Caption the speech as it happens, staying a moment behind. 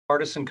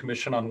Bipartisan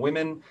Commission on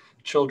Women,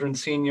 Children,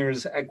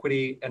 Seniors,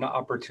 Equity, and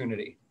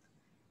Opportunity.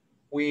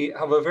 We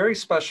have a very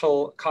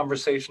special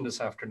conversation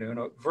this afternoon,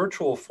 a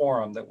virtual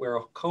forum that we're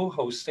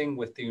co-hosting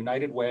with the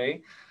United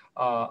Way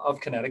of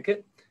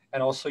Connecticut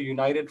and also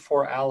United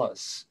for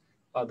Alice.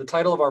 The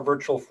title of our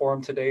virtual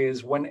forum today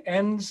is When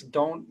Ends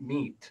Don't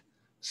Meet,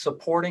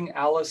 Supporting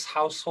Alice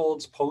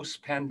Households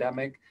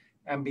Post-Pandemic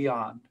and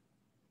Beyond.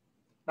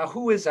 Now,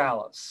 who is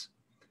Alice?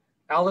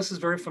 Alice is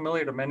very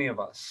familiar to many of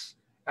us.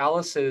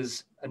 Alice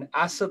is an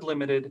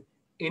asset-limited,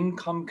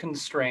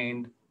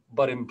 income-constrained,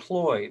 but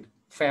employed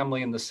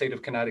family in the state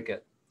of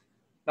Connecticut.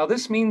 Now,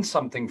 this means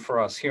something for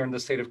us here in the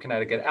state of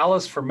Connecticut.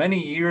 Alice, for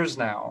many years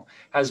now,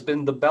 has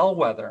been the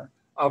bellwether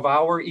of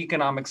our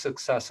economic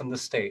success in the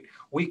state.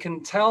 We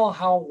can tell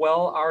how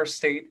well our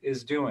state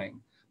is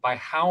doing by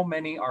how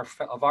many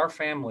of our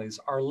families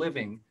are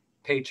living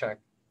paycheck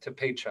to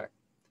paycheck.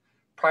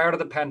 Prior to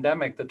the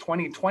pandemic, the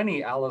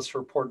 2020 Alice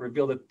report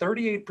revealed that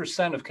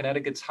 38% of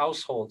Connecticut's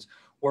households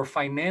were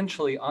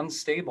financially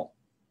unstable.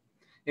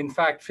 In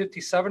fact,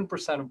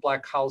 57% of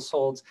Black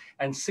households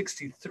and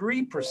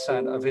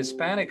 63% of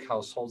Hispanic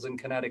households in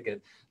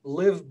Connecticut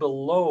live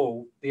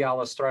below the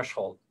Alice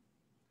threshold.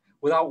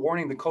 Without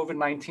warning, the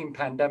COVID-19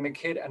 pandemic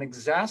hit and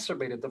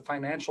exacerbated the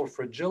financial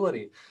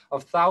fragility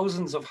of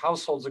thousands of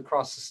households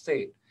across the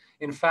state.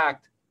 In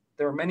fact,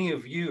 there are many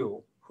of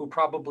you who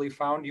probably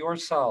found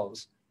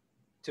yourselves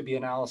to be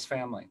an Alice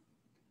family.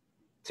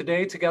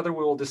 Today, together,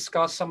 we will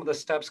discuss some of the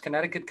steps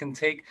Connecticut can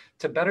take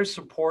to better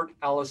support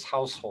Alice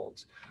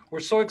households. We're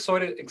so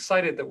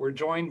excited that we're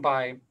joined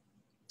by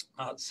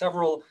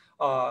several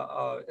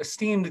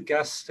esteemed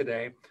guests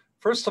today.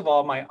 First of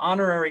all, my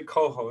honorary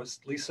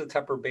co-host, Lisa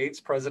Tepper-Bates,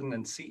 President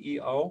and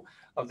CEO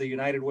of the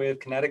United Way of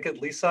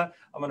Connecticut. Lisa,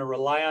 I'm going to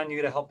rely on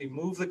you to help me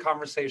move the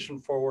conversation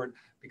forward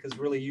because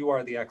really you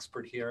are the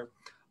expert here.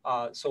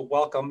 So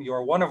welcome,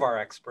 you're one of our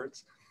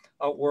experts.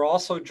 We're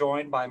also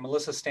joined by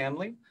Melissa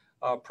Stanley,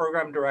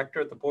 Program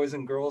Director at the Boys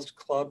and Girls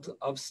Clubs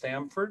of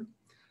Stamford.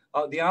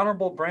 The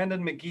Honorable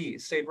Brandon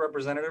McGee, State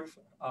Representative,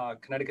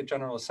 Connecticut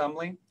General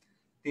Assembly.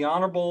 The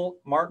Honorable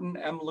Martin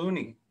M.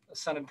 Looney,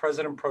 Senate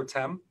President Pro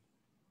Tem.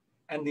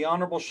 And the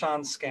Honorable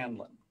Sean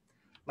Scanlon.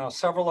 Now,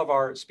 several of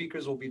our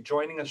speakers will be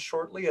joining us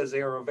shortly as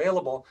they are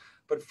available.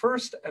 But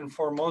first and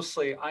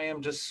foremostly, I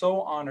am just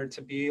so honored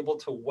to be able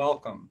to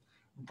welcome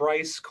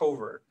Bryce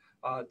Covert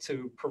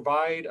to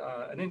provide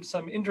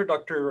some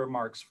introductory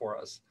remarks for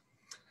us.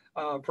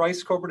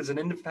 Bryce Covert is an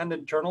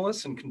independent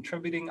journalist and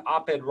contributing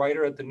op-ed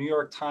writer at the New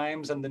York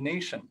Times and The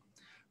Nation.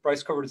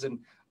 Bryce Covert is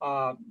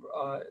a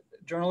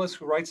journalist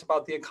who writes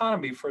about the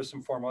economy first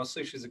and foremost.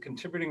 She's a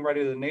contributing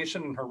writer to The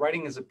Nation, and her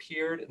writing has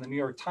appeared in the New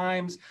York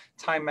Times,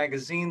 Time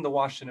Magazine, The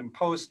Washington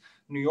Post,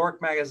 New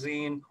York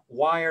Magazine,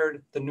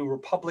 Wired, The New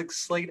Republic,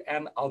 Slate,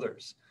 and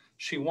others.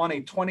 She won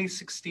a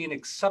 2016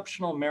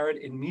 Exceptional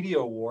Merit in Media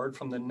Award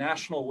from the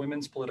National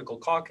Women's Political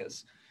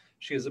Caucus.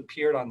 She has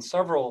appeared on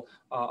several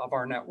of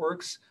our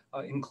networks,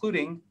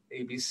 including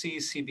ABC,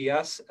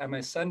 CBS,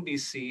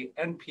 MSNBC,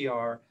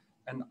 NPR,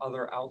 and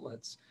other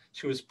outlets.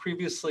 She was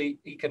previously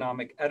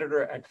economic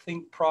editor at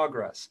Think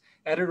Progress,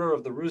 editor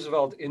of the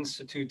Roosevelt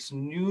Institute's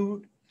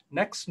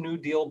Next New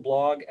Deal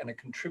blog, and a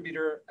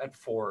contributor at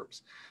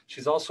Forbes.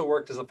 She's also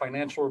worked as a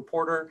financial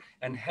reporter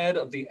and head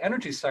of the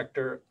energy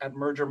sector at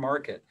Merger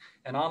Market,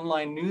 an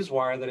online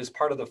newswire that is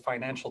part of the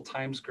Financial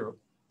Times Group.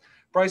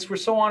 Bryce, we're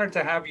so honored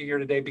to have you here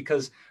today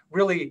because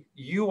really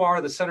you are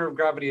the center of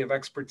gravity of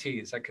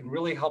expertise that can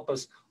really help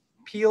us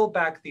peel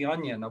back the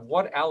onion of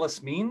what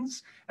Alice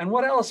means and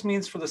what Alice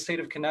means for the state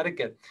of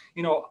Connecticut.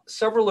 You know,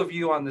 several of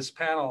you on this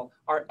panel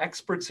are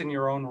experts in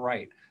your own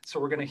right. So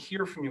we're going to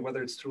hear from you,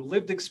 whether it's through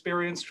lived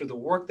experience, through the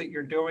work that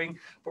you're doing.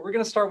 But we're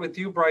going to start with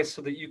you, Bryce,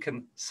 so that you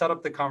can set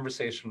up the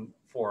conversation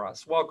for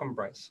us. Welcome,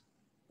 Bryce.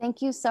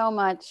 Thank you so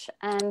much.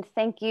 And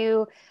thank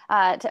you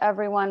to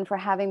everyone for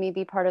having me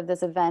be part of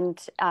this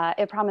event.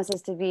 It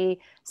promises to be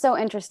so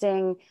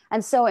interesting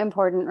and so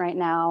important right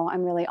now.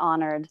 I'm really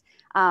honored.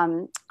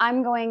 I'm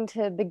going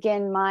to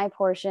begin my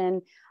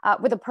portion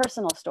with a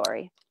personal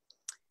story.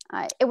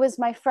 It was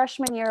my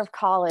freshman year of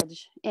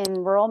college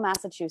in rural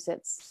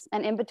Massachusetts,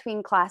 and in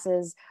between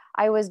classes,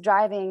 I was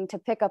driving to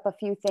pick up a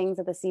few things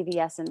at the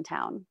CVS in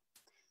town.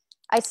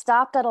 I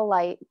stopped at a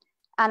light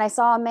and I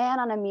saw a man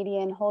on a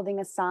median holding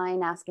a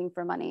sign asking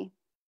for money.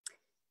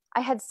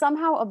 I had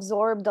somehow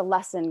absorbed a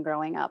lesson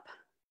growing up.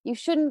 You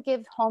shouldn't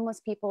give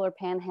homeless people or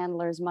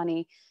panhandlers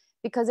money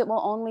because it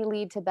will only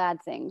lead to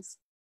bad things.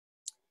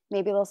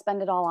 Maybe they'll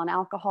spend it all on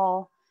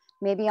alcohol,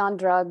 maybe on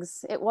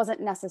drugs. It wasn't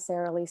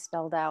necessarily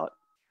spelled out.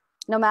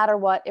 No matter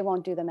what, it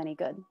won't do them any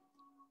good.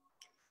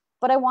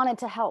 But I wanted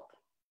to help.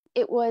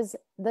 It was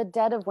the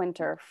dead of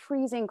winter,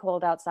 freezing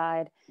cold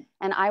outside,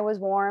 and I was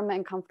warm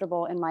and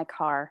comfortable in my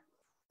car.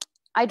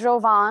 I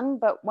drove on,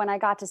 but when I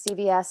got to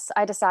CVS,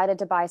 I decided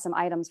to buy some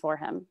items for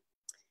him.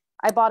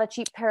 I bought a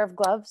cheap pair of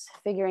gloves,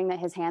 figuring that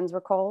his hands were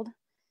cold,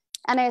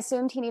 and I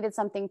assumed he needed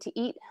something to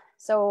eat,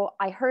 so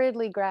I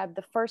hurriedly grabbed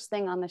the first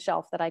thing on the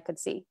shelf that I could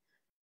see,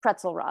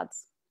 pretzel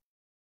rods.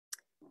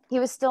 He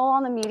was still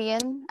on the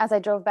median as I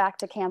drove back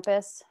to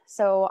campus,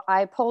 so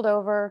I pulled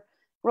over,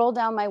 rolled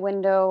down my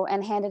window,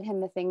 and handed him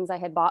the things I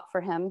had bought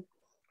for him.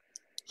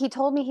 He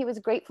told me he was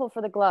grateful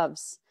for the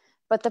gloves,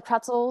 but the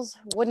pretzels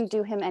wouldn't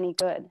do him any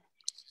good.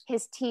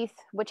 His teeth,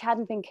 which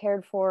hadn't been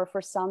cared for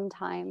some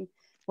time,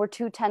 were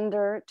too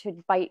tender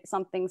to bite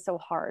something so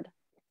hard.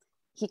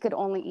 He could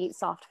only eat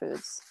soft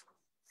foods.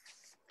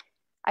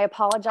 I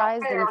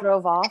apologized and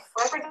drove off.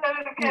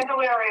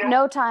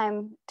 No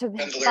time to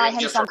buy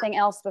him something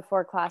else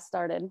before class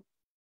started.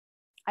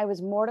 I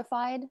was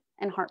mortified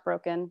and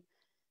heartbroken,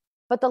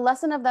 but the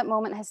lesson of that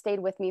moment has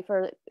stayed with me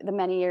for the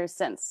many years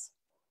since.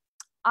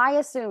 I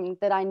assumed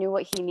that I knew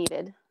what he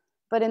needed,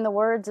 but in the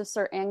words of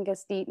Sir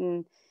Angus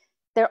Deaton,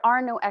 there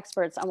are no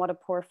experts on what a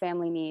poor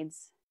family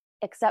needs,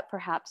 except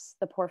perhaps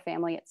the poor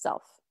family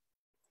itself.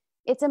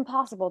 It's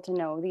impossible to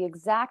know the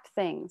exact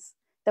things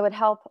that would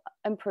help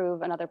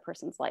improve another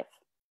person's life.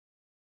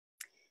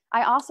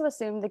 I also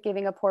assumed that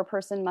giving a poor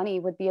person money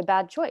would be a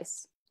bad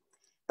choice.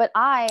 But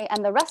I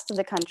and the rest of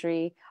the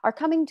country are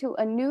coming to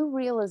a new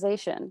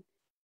realization.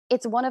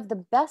 It's one of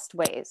the best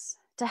ways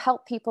to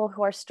help people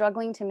who are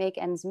struggling to make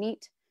ends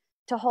meet,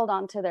 to hold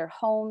on to their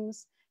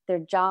homes, their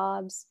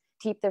jobs,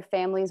 keep their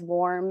families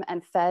warm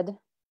and fed.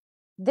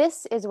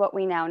 This is what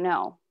we now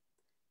know.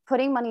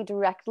 Putting money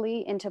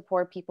directly into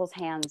poor people's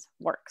hands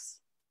works.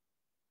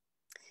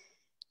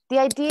 The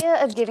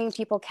idea of giving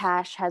people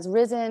cash has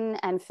risen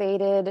and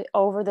faded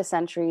over the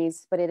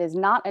centuries, but it is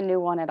not a new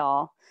one at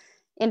all.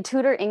 In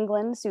Tudor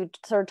England,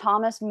 Sir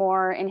Thomas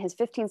More, in his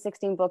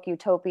 1516 book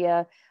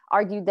Utopia,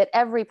 argued that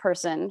every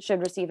person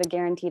should receive a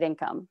guaranteed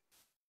income.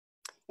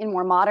 In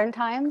more modern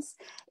times,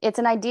 it's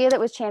an idea that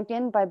was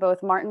championed by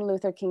both Martin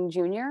Luther King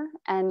Jr.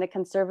 and the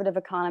conservative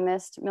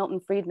economist Milton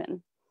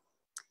Friedman.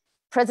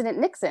 President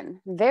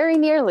Nixon very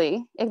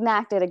nearly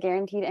enacted a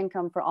guaranteed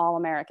income for all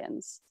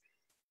Americans.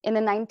 In the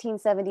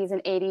 1970s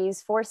and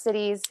 80s, 4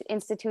 cities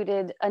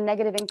instituted a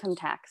negative income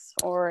tax,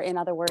 or in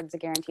other words, a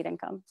guaranteed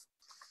income.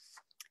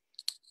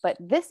 But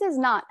this is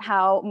not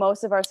how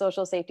most of our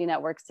social safety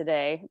networks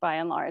today, by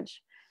and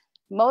large.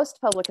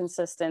 Most public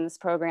assistance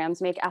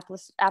programs make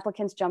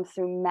applicants jump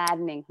through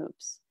maddening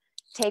hoops.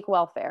 Take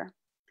welfare.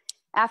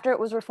 After it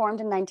was reformed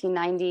in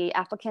 1990,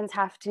 applicants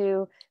have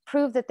to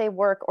prove that they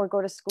work or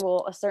go to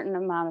school a certain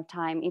amount of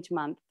time each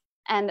month,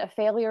 and a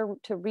failure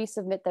to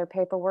resubmit their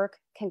paperwork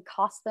can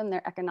cost them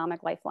their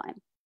economic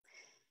lifeline.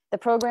 The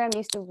program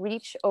used to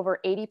reach over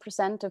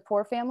 80% of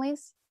poor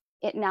families.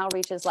 It now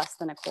reaches less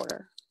than a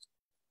quarter.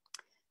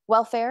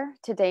 Welfare,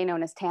 today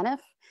known as TANF,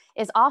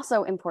 is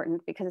also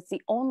important because it's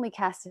the only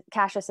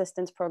cash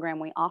assistance program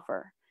we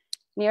offer.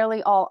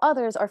 Nearly all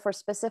others are for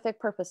specific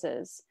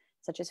purposes,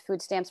 such as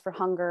food stamps for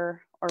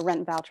hunger or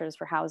rent vouchers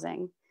for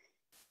housing.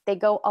 They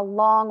go a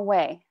long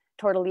way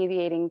toward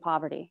alleviating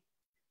poverty,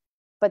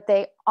 but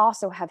they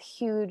also have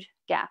huge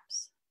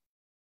gaps.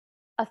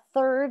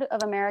 1/3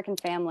 of American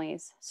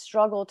families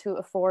struggle to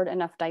afford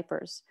enough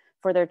diapers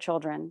for their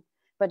children,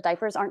 but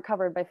diapers aren't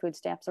covered by food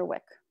stamps or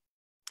WIC.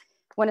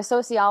 When a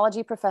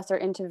sociology professor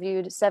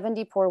interviewed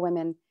 70 poor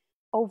women,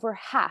 over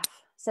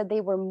half said they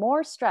were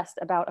more stressed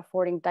about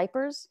affording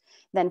diapers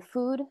than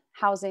food,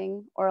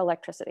 housing, or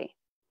electricity.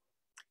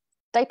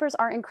 Diapers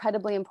are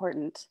incredibly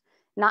important.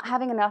 Not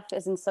having enough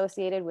is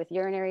associated with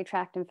urinary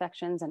tract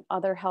infections and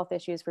other health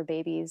issues for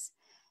babies.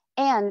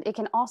 And it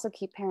can also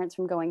keep parents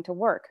from going to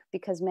work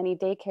because many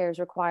daycares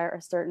require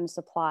a certain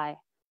supply.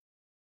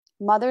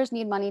 Mothers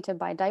need money to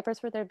buy diapers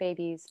for their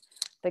babies,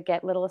 but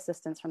get little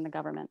assistance from the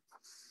government.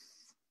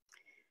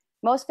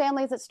 Most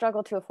families that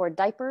struggle to afford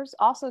diapers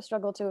also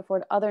struggle to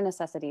afford other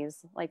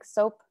necessities like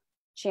soap,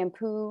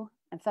 shampoo,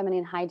 and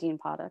feminine hygiene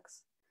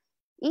products.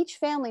 Each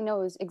family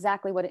knows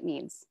exactly what it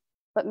needs,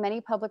 but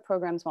many public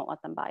programs won't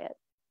let them buy it.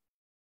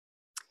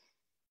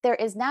 There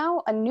is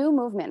now a new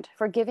movement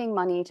for giving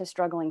money to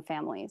struggling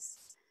families.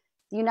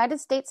 The United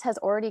States has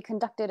already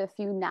conducted a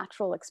few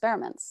natural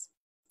experiments.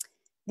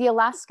 The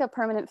Alaska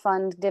Permanent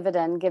Fund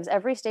dividend gives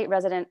every state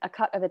resident a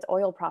cut of its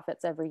oil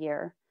profits every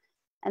year.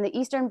 And the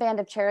Eastern Band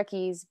of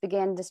Cherokees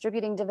began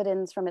distributing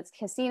dividends from its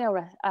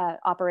casino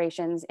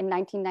operations in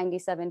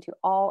 1997 to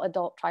all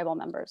adult tribal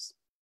members.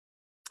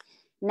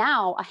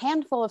 Now, a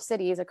handful of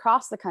cities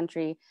across the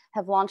country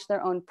have launched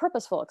their own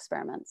purposeful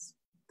experiments.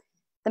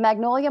 The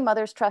Magnolia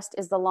Mothers Trust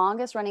is the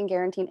longest running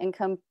guaranteed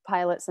income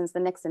pilot since the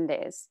Nixon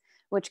days,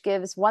 which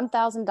gives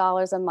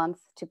 $1,000 a month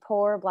to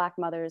poor Black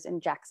mothers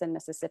in Jackson,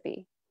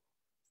 Mississippi.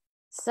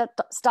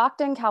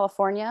 Stockton,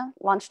 California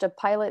launched a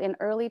pilot in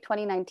early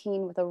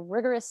 2019 with a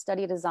rigorous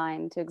study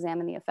designed to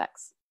examine the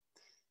effects.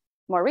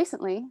 More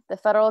recently, the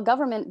federal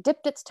government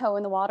dipped its toe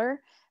in the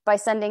water by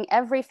sending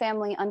every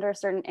family under a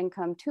certain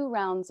income 2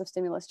 rounds of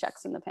stimulus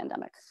checks in the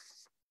pandemic.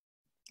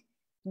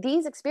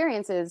 These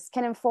experiences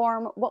can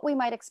inform what we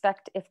might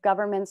expect if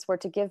governments were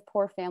to give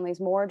poor families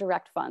more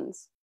direct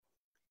funds.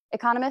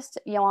 Economist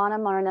Ioana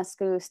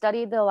Marinescu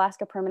studied the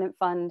Alaska Permanent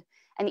Fund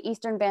and the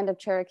Eastern Band of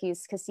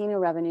Cherokee's casino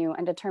revenue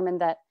and determined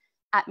that,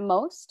 at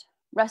most,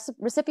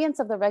 recipients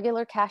of the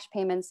regular cash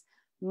payments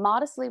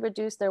modestly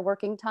reduced their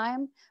working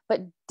time,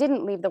 but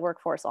didn't leave the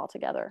workforce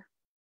altogether.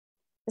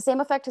 The same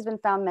effect has been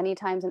found many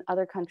times in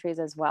other countries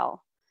as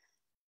well.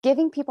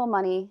 Giving people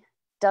money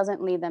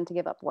doesn't lead them to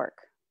give up work.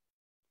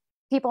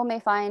 People may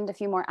find a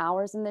few more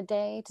hours in the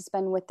day to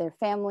spend with their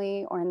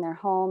family or in their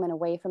home and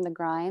away from the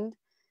grind,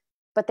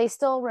 but they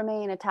still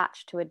remain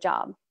attached to a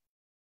job.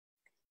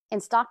 In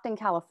Stockton,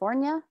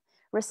 California,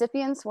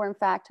 recipients were in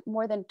fact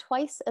more than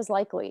twice as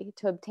likely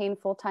to obtain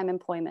full-time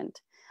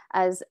employment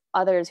as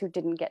others who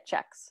didn't get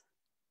checks.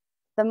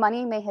 The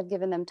money may have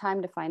given them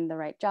time to find the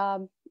right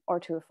job or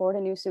to afford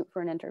a new suit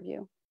for an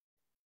interview.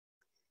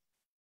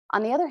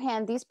 On the other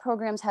hand, these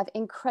programs have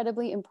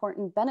incredibly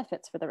important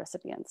benefits for the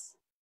recipients.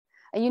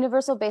 A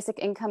universal basic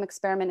income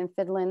experiment in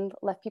Finland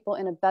left people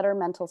in a better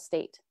mental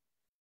state.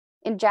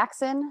 In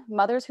Jackson,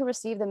 mothers who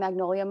received the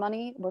Magnolia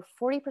money were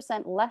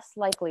 40% less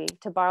likely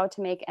to borrow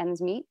to make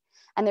ends meet,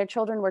 and their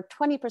children were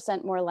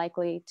 20% more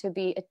likely to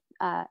be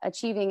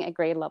achieving a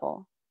grade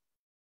level.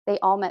 They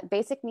all met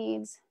basic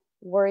needs,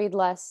 worried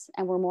less,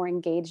 and were more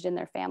engaged in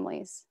their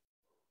families.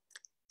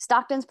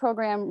 Stockton's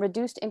program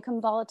reduced income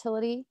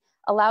volatility,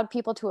 allowed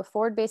people to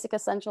afford basic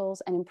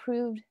essentials, and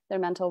improved their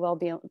mental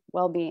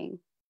well-being.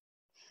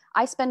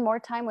 I spend more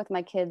time with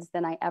my kids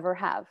than I ever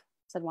have,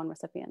 said one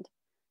recipient.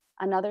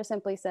 Another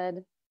simply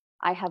said,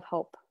 I have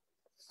hope.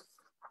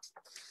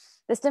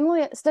 The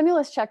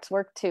stimulus checks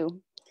work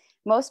too.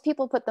 Most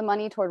people put the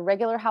money toward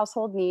regular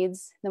household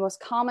needs, the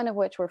most common of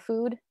which were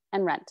food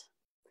and rent.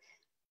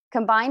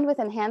 Combined with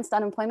enhanced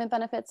unemployment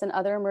benefits and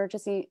other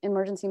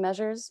emergency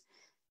measures,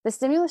 the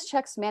stimulus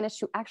checks managed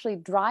to actually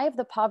drive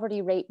the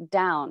poverty rate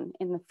down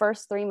in the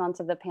first 3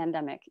 months of the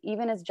pandemic,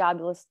 even as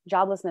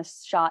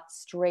joblessness shot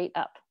straight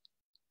up.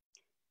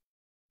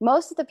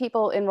 Most of the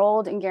people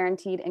enrolled in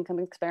guaranteed income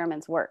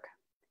experiments work,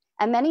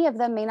 and many of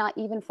them may not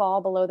even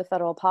fall below the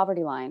federal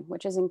poverty line,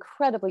 which is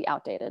incredibly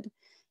outdated.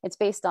 It's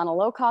based on a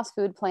low-cost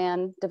food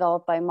plan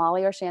developed by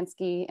Molly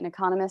Orshansky, an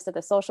economist at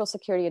the Social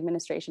Security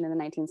Administration in the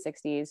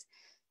 1960s,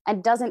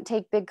 and doesn't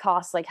take big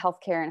costs like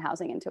healthcare and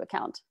housing into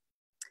account.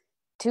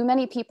 Too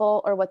many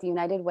people are what the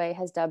United Way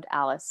has dubbed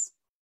ALICE,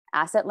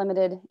 asset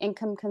limited,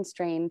 income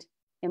constrained,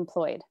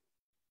 employed.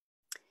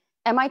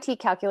 MIT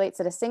calculates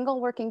that a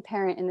single working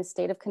parent in the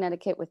state of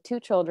Connecticut with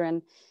 2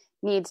 children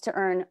needs to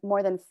earn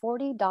more than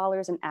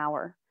 $40 an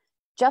hour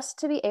just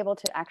to be able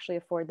to actually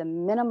afford the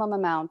minimum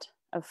amount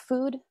of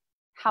food,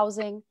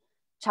 housing,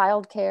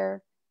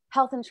 childcare,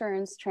 health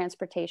insurance,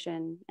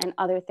 transportation, and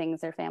other things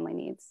their family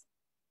needs.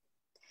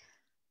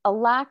 A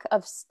lack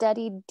of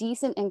steady,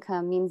 decent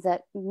income means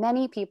that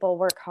many people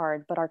work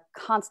hard but are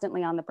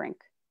constantly on the brink.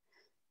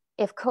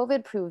 If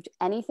COVID proved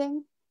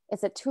anything,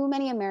 it's that too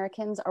many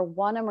Americans are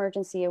one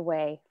emergency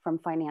away from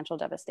financial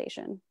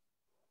devastation.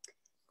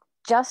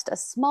 Just a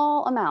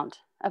small amount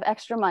of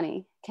extra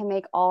money can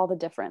make all the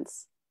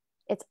difference.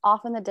 It's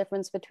often the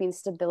difference between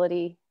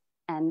stability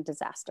and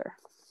disaster.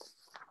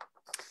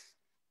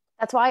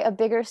 That's why a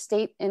bigger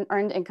state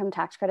earned income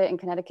tax credit in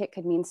Connecticut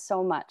could mean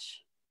so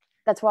much.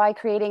 That's why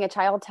creating a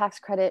child tax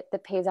credit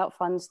that pays out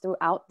funds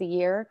throughout the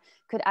year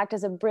could act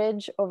as a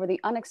bridge over the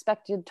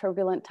unexpected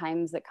turbulent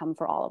times that come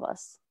for all of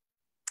us.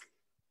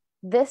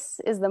 This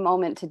is the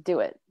moment to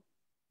do it.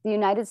 The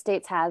United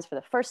States has, for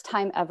the first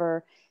time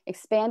ever,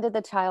 expanded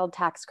the child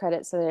tax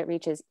credit so that it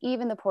reaches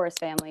even the poorest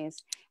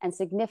families and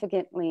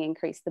significantly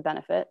increased the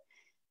benefit,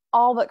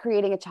 all but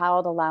creating a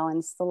child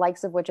allowance, the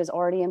likes of which is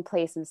already in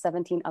place in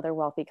 17 other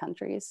wealthy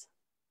countries.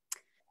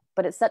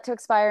 But it's set to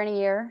expire in a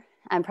year,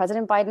 and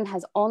President Biden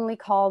has only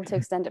called to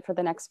extend it for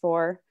the next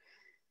 4.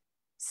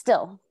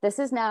 Still, this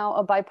is now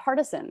a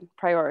bipartisan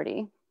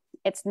priority.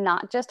 It's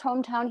not just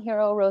hometown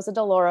hero Rosa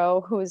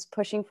DeLauro who's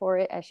pushing for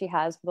it as she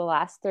has for the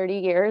last 30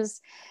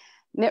 years.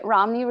 Mitt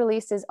Romney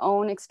released his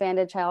own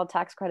expanded child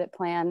tax credit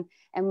plan,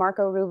 and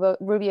Marco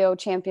Rubio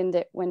championed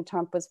it when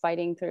Trump was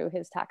fighting through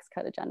his tax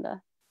cut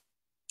agenda.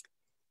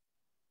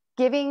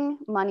 Giving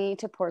money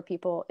to poor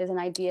people is an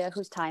idea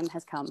whose time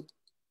has come.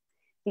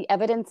 The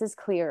evidence is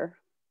clear.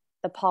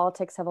 The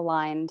politics have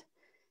aligned.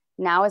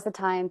 Now is the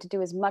time to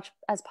do as much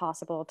as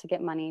possible to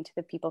get money to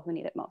the people who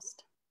need it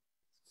most.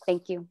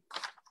 Thank you.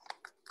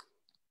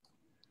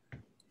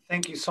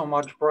 Thank you so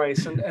much,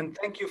 Bryce. And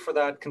thank you for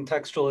that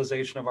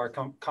contextualization of our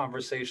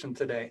conversation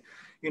today.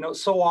 You know,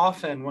 so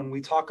often when we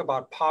talk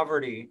about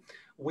poverty,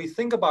 we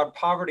think about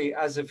poverty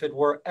as if it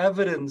were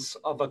evidence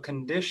of a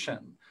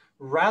condition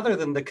rather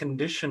than the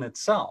condition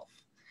itself.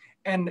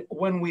 And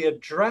when we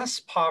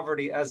address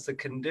poverty as the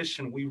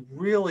condition, we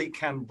really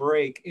can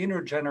break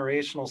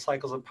intergenerational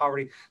cycles of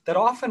poverty that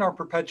often are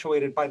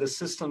perpetuated by the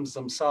systems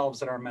themselves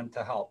that are meant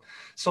to help.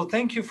 So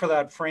thank you for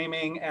that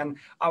framing. And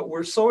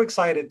we're so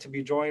excited to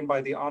be joined by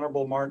the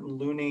Honorable Martin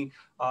Looney,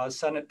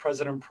 Senate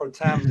President Pro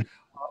Tem,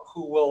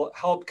 who will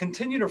help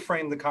continue to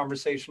frame the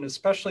conversation,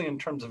 especially in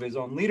terms of his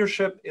own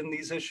leadership in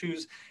these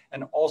issues,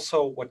 and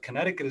also what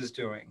Connecticut is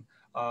doing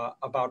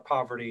about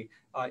poverty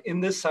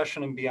in this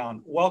session and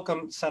beyond.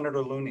 Welcome,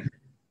 Senator Looney.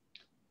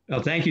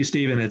 Well, thank you,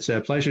 Stephen. It's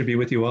a pleasure to be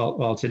with you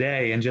all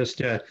today. And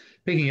just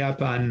picking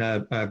up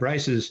on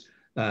Bryce's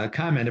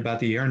comment about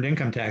the earned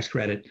income tax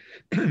credit,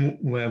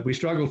 we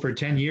struggled for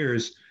 10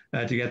 years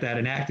to get that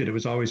enacted. It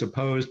was always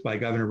opposed by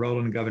Governor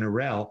Rowland and Governor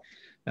Rell.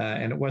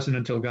 And it wasn't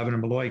until Governor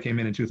Malloy came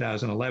in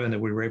 2011 that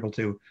we were able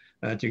to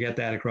get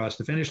that across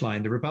the finish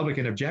line. The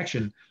Republican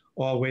objection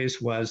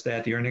always was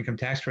that the earned income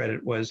tax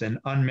credit was an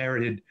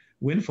unmerited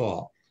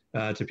windfall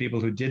to people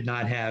who did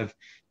not have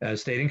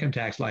state income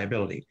tax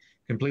liability,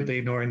 completely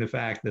ignoring the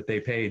fact that they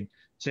paid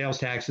sales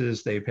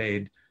taxes, they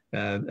paid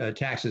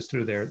taxes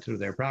through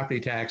their property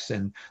tax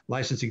and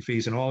licensing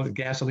fees and all the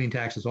gasoline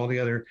taxes, all the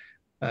other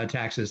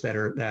taxes that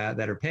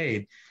are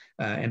paid.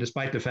 And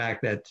despite the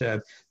fact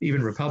that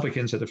even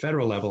Republicans at the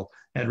federal level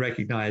had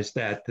recognized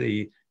that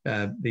the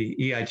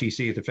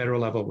EITC at the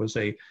federal level was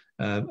a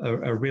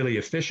really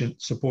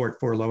efficient support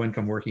for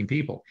low-income working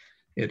people.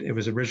 It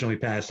was originally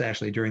passed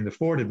actually during the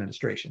Ford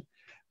administration.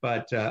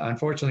 But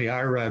unfortunately,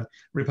 our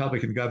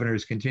Republican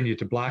governors continued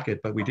to block it.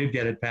 But we did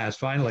get it passed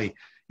finally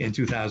in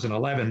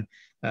 2011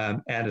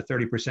 at a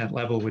 30%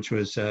 level, which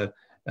was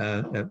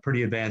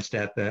pretty advanced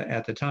at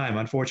the time.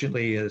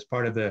 Unfortunately, as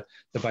part of the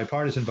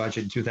bipartisan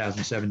budget in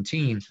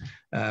 2017,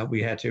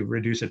 we had to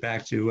reduce it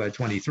back to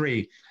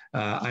 23.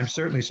 I'm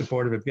certainly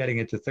supportive of getting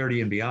it to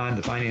 30 and beyond.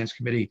 The Finance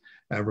Committee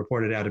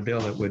reported out a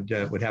bill that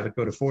would have it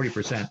go to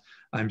 40%.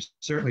 I'm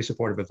certainly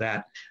supportive of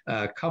that.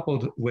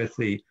 Coupled with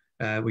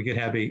we could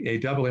have a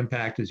double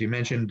impact, as you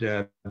mentioned,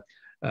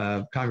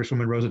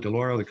 Congresswoman Rosa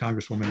DeLauro, the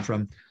Congresswoman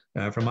from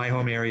my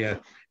home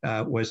area,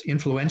 was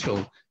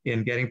influential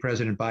in getting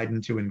President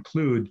Biden to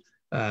include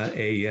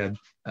an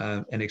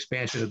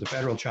expansion of the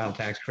federal child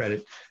tax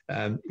credit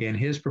in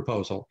his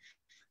proposal.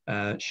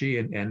 She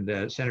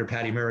and Senator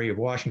Patty Murray of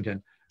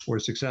Washington were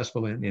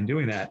successful in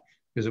doing that,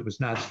 because it was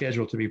not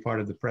scheduled to be part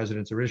of the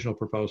president's original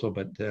proposal,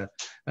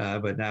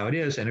 but now it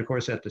is. And of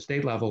course, at the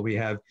state level, we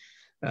have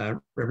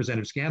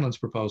Representative Scanlon's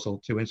proposal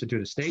to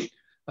institute a state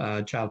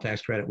child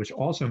tax credit, which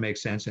also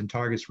makes sense and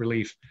targets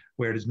relief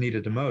where it is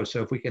needed the most.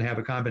 So if we can have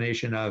a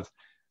combination of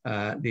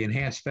the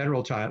enhanced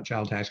federal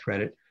child tax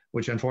credit,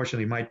 which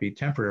unfortunately might be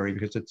temporary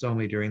because it's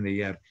only during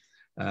the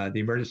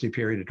emergency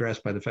period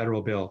addressed by the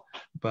federal bill,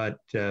 but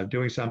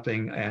doing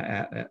something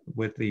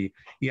with the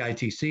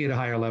EITC at a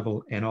higher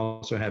level and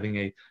also having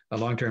a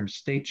long-term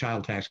state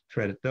child tax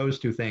credit, those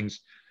two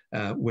things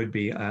would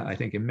be, I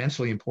think,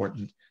 immensely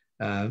important.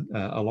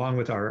 Along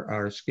with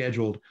our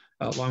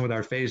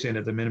phase-in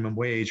of the minimum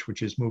wage,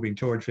 which is moving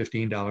toward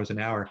 $15 an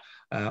hour.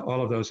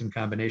 All of those in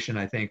combination,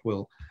 I think,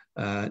 will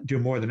do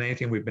more than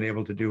anything we've been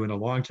able to do in a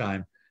long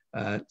time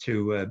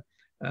to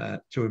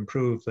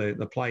improve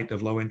the plight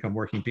of low-income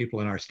working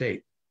people in our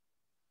state.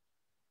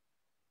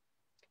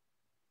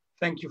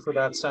 Thank you for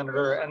that,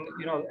 Senator, and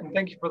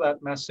thank you for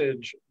that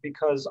message,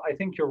 because I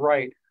think you're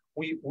right.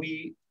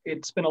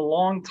 It's been a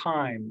long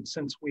time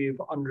since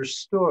we've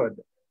understood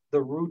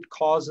the root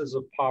causes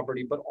of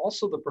poverty, but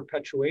also the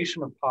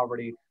perpetuation of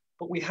poverty,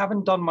 but we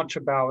haven't done much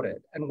about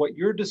it. And what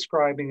you're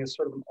describing is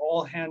sort of an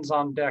all hands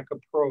on deck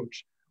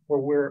approach where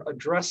we're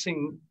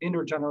addressing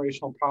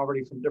intergenerational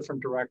poverty from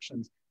different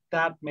directions.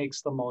 That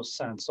makes the most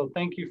sense. So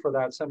thank you for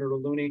that, Senator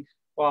Looney.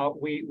 Well,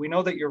 we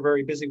know that you're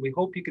very busy. We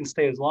hope you can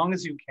stay as long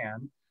as you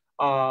can,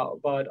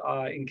 but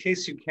in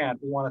case you can't,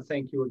 we want to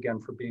thank you again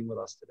for being with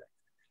us today.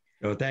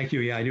 Oh, thank you.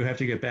 Yeah, I do have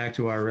to get back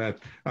to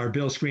our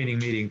bill screening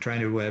meeting,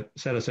 trying to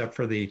set us up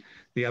for the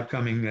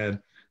upcoming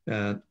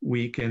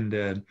week and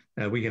a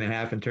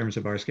half in terms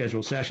of our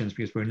scheduled sessions,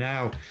 because we're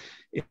now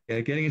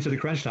getting into the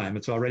crunch time.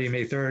 It's already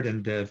May 3rd,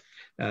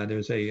 and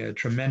there's a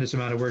tremendous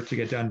amount of work to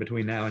get done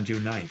between now and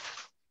June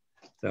 9th.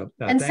 So,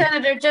 and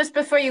Senator, just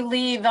before you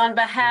leave, on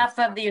behalf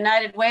of the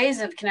United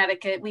Ways of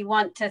Connecticut, we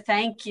want to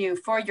thank you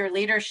for your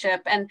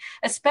leadership, and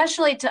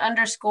especially to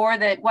underscore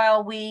that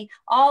while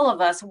all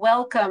of us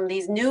welcome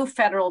these new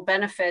federal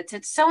benefits,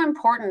 it's so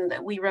important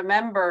that we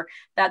remember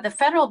that the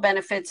federal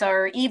benefits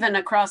are even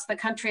across the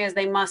country as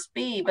they must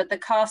be, but the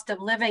cost of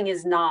living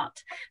is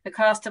not. The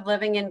cost of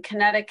living in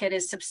Connecticut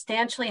is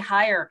substantially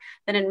higher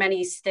than in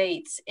many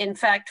states. In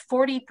fact,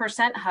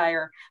 40%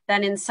 higher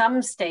than in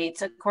some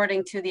states,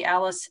 according to the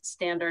ALICE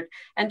standard.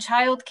 And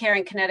childcare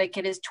in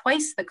Connecticut is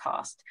twice the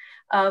cost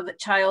of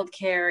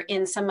childcare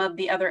in some of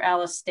the other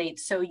ALICE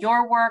states. So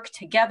your work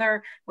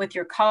together with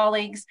your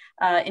colleagues,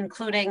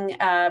 including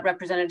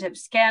Representative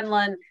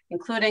Scanlon,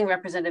 including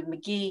Representative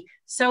McGee,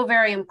 so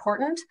very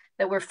important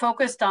that we're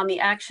focused on the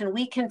action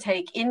we can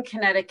take in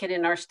Connecticut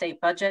in our state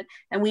budget.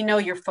 And we know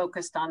you're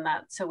focused on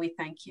that. So we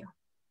thank you.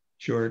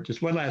 Sure.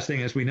 Just one last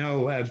thing, as we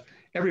know,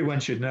 everyone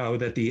should know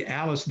that the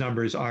ALICE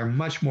numbers are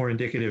much more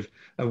indicative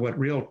of what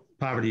real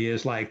poverty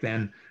is like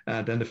than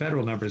the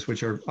federal numbers,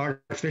 which are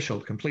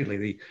artificial completely.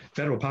 The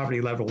federal poverty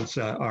levels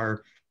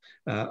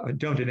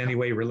don't in any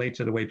way relate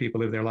to the way people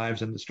live their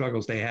lives and the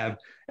struggles they have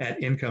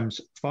at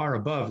incomes far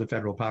above the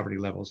federal poverty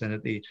levels.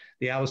 And the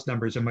ALICE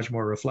numbers are much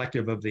more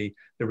reflective of the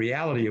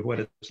reality of what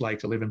it's like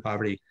to live in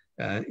poverty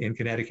in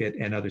Connecticut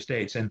and other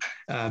states. And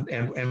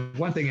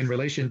one thing in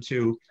relation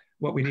to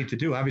what we need to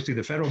do, obviously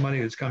the federal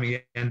money that's coming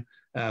in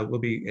will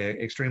be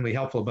extremely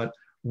helpful, but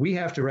we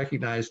have to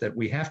recognize that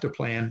we have to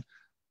plan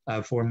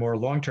for more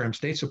long-term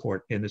state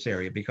support in this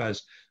area,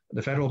 because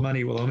the federal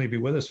money will only be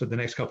with us for the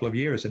next couple of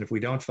years. And if we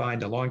don't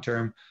find a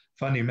long-term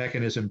funding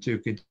mechanism to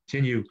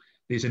continue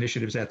these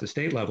initiatives at the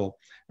state level,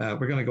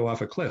 we're going to go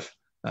off a cliff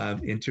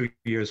in 2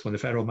 years when the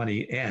federal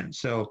money ends.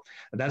 So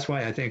that's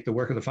why I think the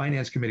work of the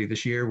Finance Committee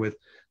this year with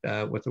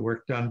the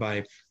work done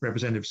by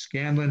Representative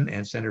Scanlon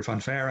and Senator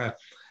Fonfara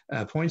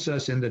points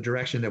us in the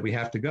direction that we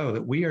have to go,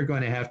 that we are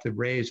going to have to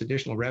raise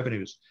additional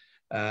revenues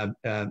in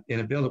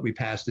a bill that we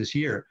passed this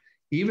year,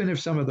 even if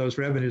some of those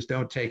revenues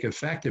don't take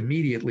effect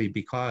immediately,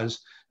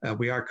 because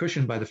we are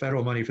cushioned by the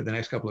federal money for the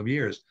next couple of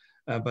years.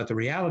 But the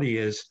reality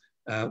is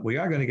we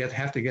are going to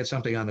have to get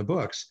something on the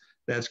books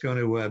that's going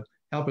to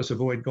help us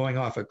avoid going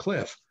off a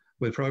cliff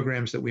with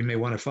programs that we may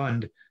want to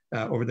fund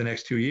over the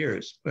next 2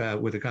 years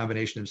with a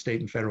combination of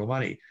state and federal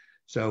money.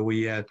 So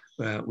we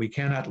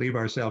cannot leave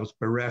ourselves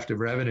bereft of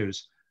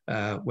revenues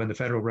when the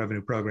federal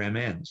revenue program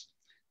ends.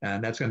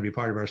 And that's going to be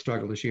part of our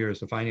struggle this year, as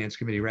the Finance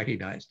Committee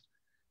recognized.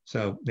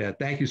 So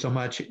thank you so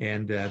much.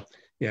 And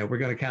yeah, we're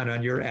going to count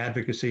on your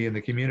advocacy in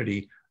the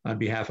community on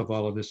behalf of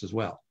all of this as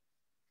well.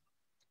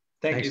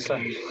 Thank you,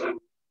 Senator.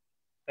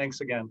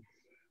 Thanks again.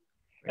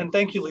 And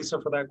thank you,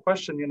 Lisa, for that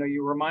question. You know,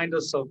 you remind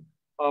us of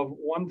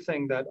one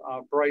thing that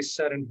Bryce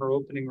said in her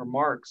opening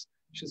remarks.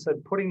 She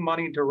said, putting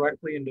money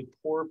directly into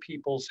poor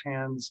people's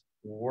hands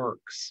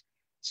works.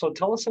 So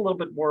tell us a little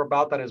bit more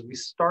about that as we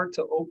start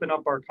to open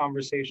up our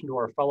conversation to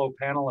our fellow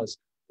panelists.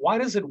 Why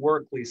does it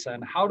work, Lisa?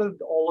 And how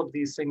did all of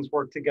these things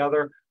work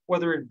together,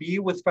 whether it be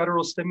with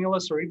federal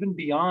stimulus or even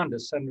beyond,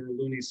 as Senator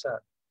Looney said?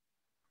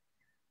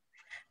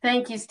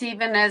 Thank you,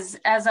 Stephen. As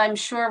I'm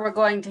sure we're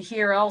going to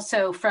hear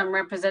also from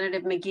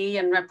Representative McGee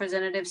and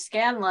Representative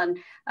Scanlon,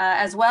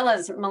 as well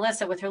as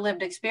Melissa with her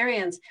lived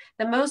experience,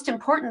 the most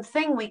important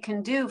thing we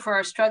can do for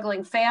our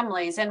struggling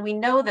families, and we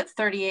know that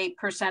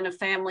 38% of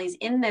families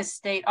in this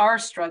state are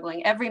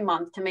struggling every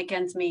month to make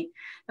ends meet.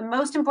 The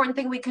most important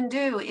thing we can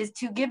do is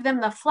to give them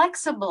the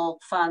flexible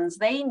funds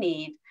they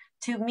need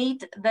to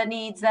meet the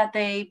needs that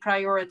they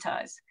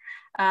prioritize.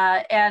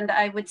 And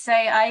I would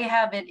say I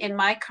have it in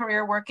my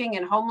career working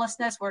in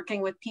homelessness,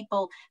 working with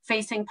people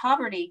facing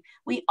poverty.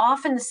 We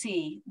often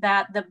see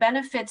that the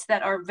benefits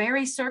that are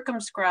very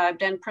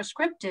circumscribed and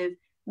prescriptive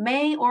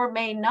may or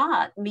may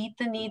not meet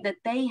the need that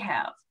they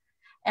have.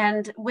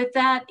 And with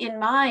that in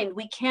mind,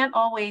 we can't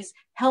always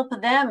help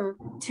them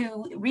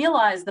to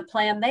realize the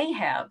plan they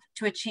have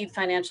to achieve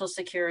financial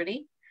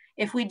security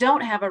if we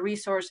don't have a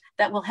resource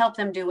that will help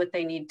them do what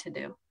they need to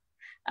do.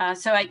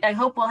 So I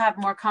hope we'll have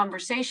more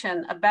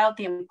conversation about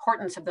the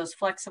importance of those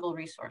flexible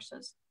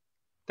resources.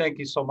 Thank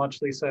you so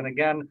much, Lisa. And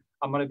again,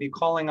 I'm going to be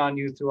calling on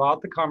you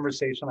throughout the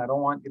conversation. I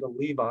don't want you to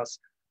leave us,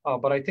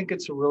 but I think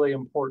it's a really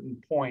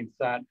important point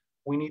that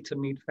we need to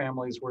meet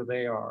families where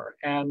they are.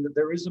 And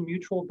there is a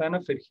mutual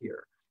benefit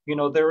here. You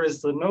know, there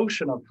is the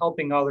notion of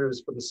helping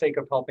others for the sake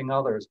of helping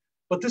others,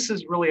 but this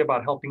is really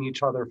about helping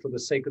each other for the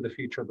sake of the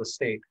future of the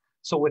state.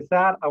 So with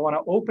that, I want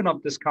to open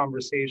up this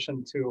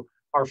conversation to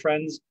our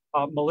friends,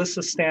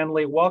 Melissa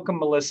Stanley. Welcome,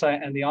 Melissa,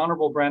 and the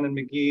Honorable Brandon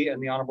McGee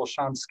and the Honorable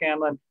Sean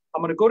Scanlon.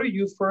 I'm going to go to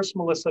you first,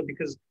 Melissa,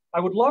 because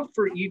I would love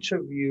for each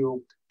of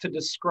you to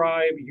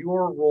describe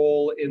your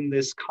role in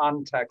this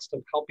context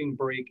of helping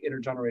break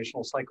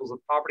intergenerational cycles of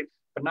poverty,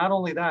 but not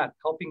only that,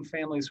 helping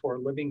families who are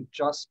living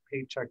just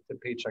paycheck to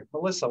paycheck.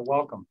 Melissa,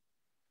 welcome.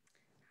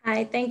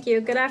 Hi, thank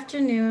you. Good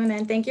afternoon,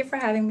 and thank you for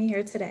having me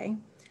here today.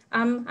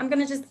 I'm going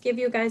to just give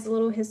you guys a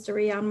little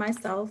history on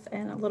myself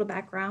and a little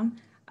background.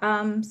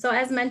 So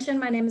as mentioned,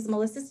 my name is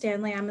Melissa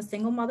Stanley. I'm a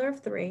single mother of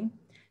 3.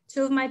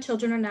 2 of my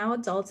children are now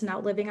adults and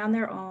out living on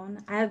their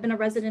own. I have been a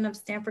resident of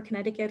Stamford,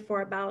 Connecticut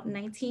for about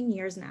 19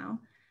 years now.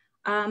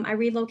 I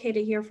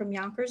relocated here from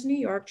Yonkers, New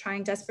York,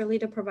 trying desperately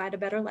to provide a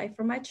better life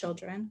for my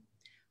children.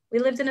 We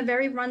lived in a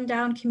very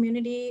rundown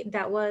community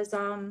that was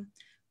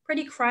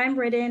pretty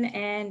crime-ridden,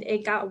 and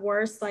it got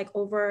worse like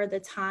over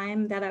the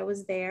time that I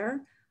was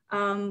there.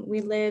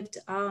 We lived,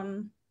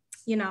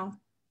 you know,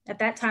 at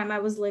that time I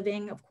was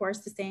living, of course,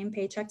 the same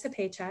paycheck to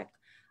paycheck.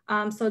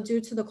 So due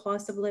to the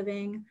cost of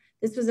living,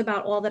 this was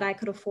about all that I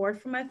could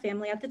afford for my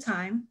family at the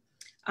time.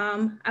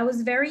 I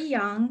was very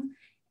young,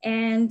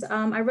 and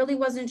I really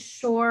wasn't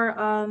sure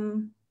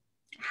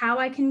how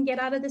I can get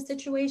out of the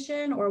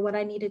situation or what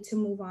I needed to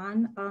move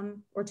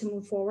on or to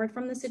move forward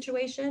from the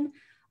situation.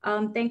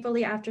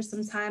 Thankfully, after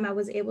some time, I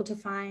was able to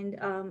find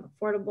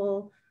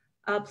affordable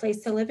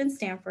place to live in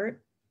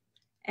Stamford.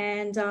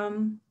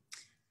 And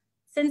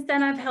since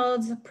then, I've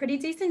held pretty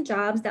decent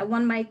jobs that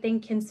one might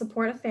think can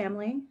support a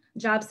family,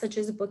 jobs such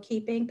as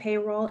bookkeeping,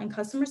 payroll, and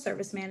customer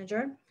service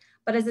manager.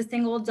 But as a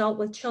single adult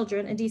with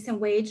children, a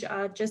decent wage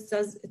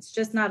it's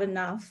just not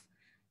enough.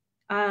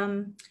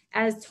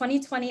 As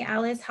 2020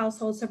 Alice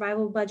Household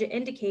Survival Budget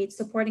indicates,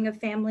 supporting a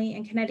family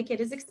in Connecticut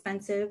is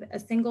expensive. A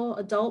single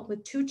adult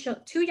with two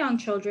young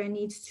children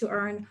needs to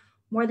earn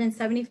more than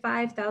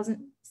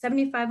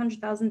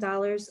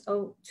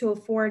 $7,500 to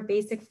afford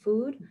basic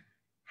food,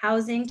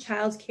 housing,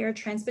 childcare,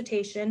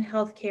 transportation,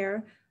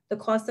 healthcare, the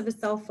cost of a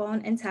cell phone,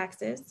 and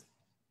taxes.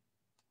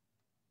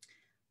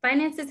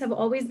 Finances have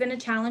always been a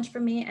challenge for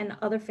me and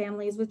other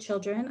families with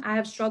children. I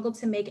have struggled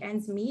to make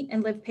ends meet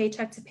and live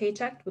paycheck to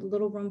paycheck with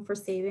little room for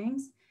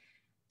savings.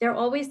 There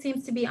always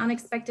seems to be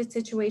unexpected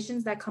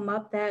situations that come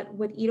up that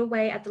would eat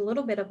away at the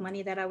little bit of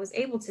money that I was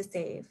able to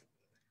save.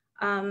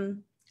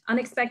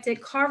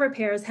 Unexpected car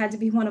repairs had to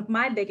be one of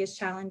my biggest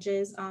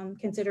challenges,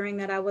 considering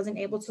that I wasn't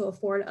able to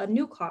afford a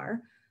new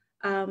car.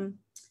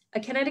 A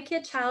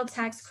Connecticut child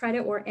tax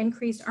credit or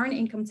increased earned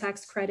income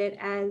tax credit,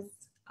 as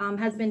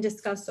has been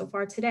discussed so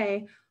far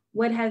today,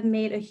 would have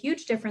made a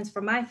huge difference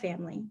for my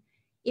family.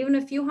 Even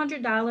a few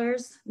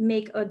 $100s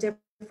make a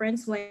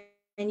difference when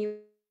you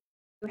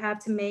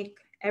have to make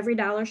every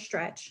dollar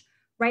stretch.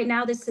 Right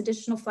now, this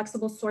additional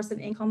flexible source of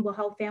income will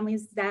help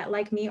families that,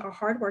 like me, are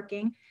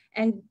hardworking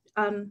and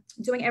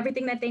doing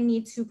everything that they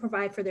need to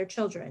provide for their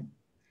children.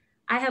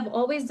 I have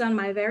always done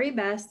my very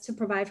best to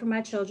provide for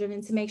my children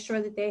and to make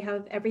sure that they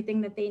have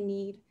everything that they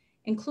need,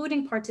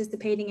 including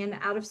participating in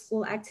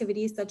out-of-school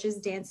activities such as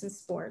dance and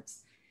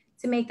sports.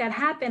 To make that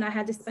happen, I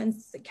had to spend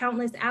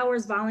countless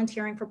hours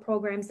volunteering for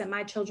programs that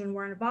my children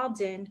were involved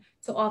in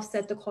to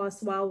offset the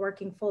costs while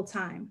working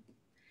full-time.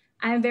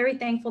 I am very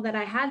thankful that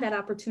I had that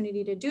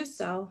opportunity to do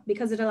so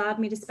because it allowed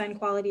me to spend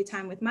quality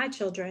time with my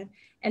children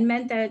and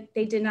meant that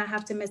they did not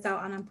have to miss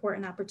out on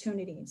important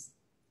opportunities.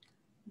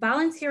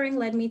 Volunteering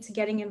led me to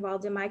getting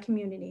involved in my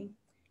community.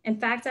 In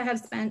fact, I have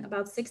spent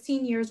about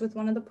 16 years with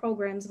one of the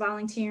programs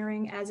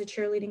volunteering as a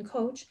cheerleading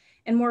coach,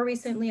 and more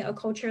recently, a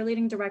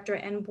co-cheerleading director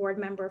and board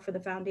member for the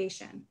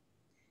foundation.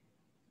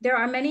 There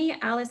are many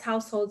Alice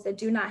households that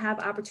do not have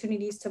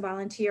opportunities to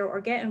volunteer or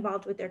get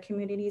involved with their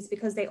communities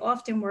because they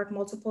often work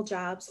multiple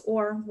jobs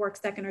or work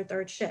second or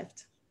third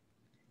shift.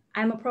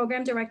 I'm a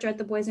program director at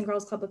the Boys and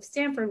Girls Club of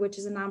Stamford, which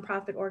is a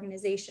nonprofit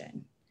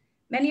organization.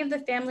 Many of the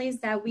families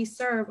that we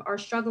serve are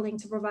struggling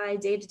to provide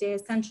day-to-day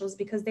essentials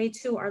because they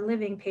too are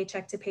living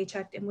paycheck to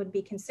paycheck and would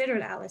be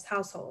considered Alice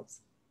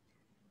households.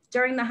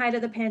 During the height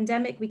of the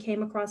pandemic, we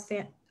came across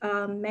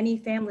many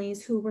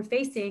families who were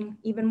facing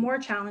even more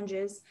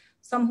challenges,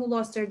 some who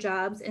lost their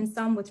jobs and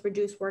some with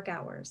reduced work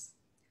hours.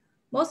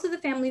 Most of the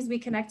families we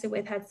connected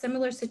with had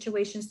similar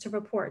situations to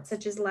report,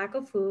 such as lack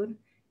of food,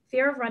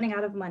 fear of running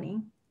out of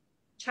money,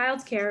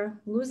 childcare,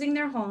 losing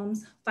their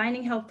homes,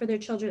 finding help for their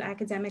children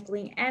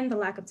academically, and the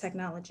lack of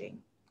technology.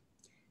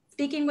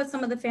 Speaking with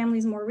some of the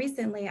families more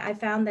recently, I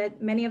found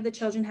that many of the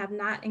children have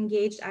not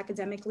engaged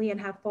academically and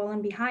have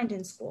fallen behind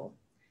in school.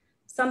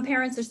 Some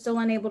parents are still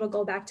unable to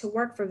go back to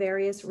work for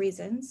various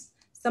reasons.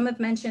 Some have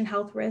mentioned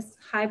health risks,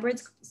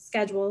 hybrid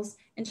schedules,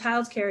 and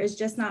childcare is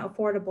just not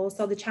affordable,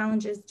 so the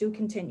challenges do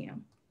continue.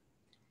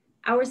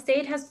 Our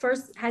state has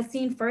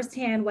seen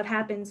firsthand what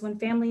happens when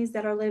families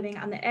that are living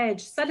on the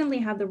edge suddenly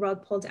have the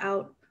rug pulled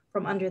out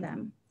from under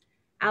them.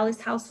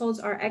 Alice households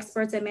are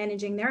experts at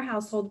managing their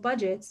household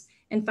budgets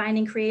and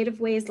finding creative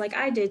ways like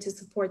I did to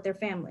support their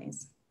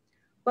families.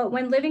 But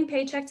when living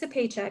paycheck to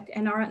paycheck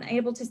and are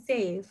unable to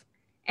save,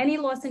 any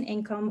loss in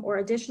income or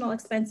additional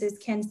expenses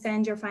can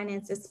send your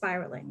finances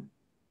spiraling.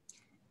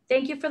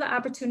 Thank you for the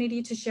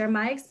opportunity to share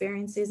my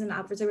experiences and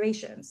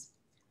observations.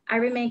 I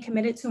remain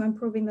committed to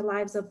improving the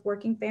lives of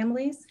working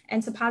families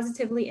and to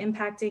positively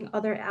impacting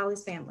other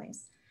Alice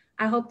families.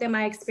 I hope that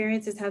my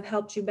experiences have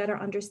helped you better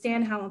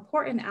understand how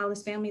important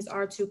Alice families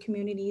are to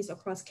communities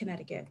across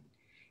Connecticut.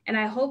 And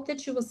I hope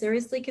that you will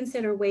seriously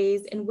consider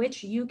ways in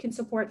which you can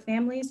support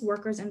families,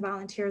 workers, and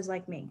volunteers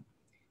like me.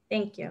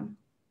 Thank you.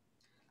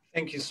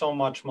 Thank you so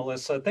much,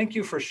 Melissa. Thank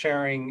you for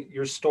sharing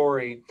your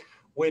story,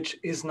 which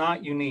is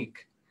not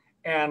unique.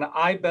 And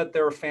I bet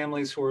there are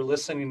families who are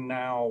listening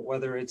now,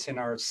 whether it's in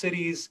our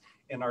cities,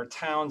 in our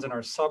towns, in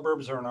our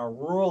suburbs, or in our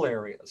rural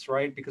areas,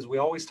 right? Because we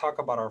always talk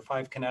about our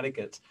 5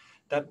 Connecticut's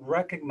that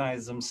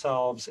recognize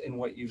themselves in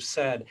what you've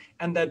said,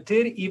 and that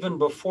did even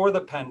before the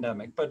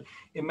pandemic. But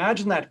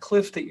imagine that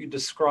cliff that you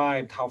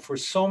described, how for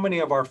so many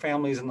of our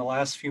families in the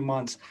last few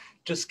months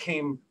just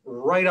came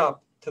right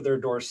up to their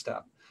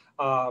doorstep.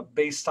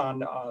 Based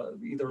on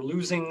either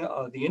losing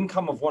the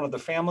income of one of the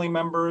family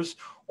members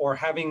or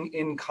having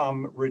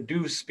income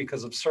reduced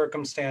because of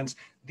circumstance.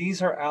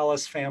 These are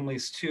Alice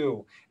families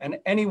too. And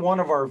any one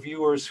of our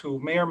viewers who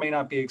may or may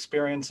not be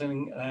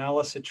experiencing an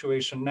Alice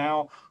situation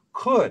now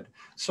could.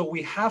 So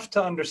we have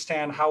to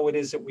understand how it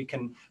is that we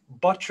can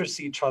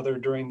buttress each other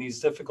during these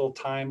difficult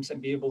times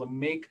and be able to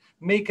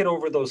make it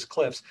over those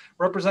cliffs.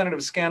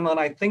 Representative Scanlon,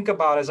 I think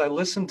about, as I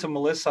listen to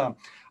Melissa,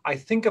 I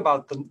think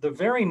about the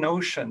very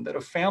notion that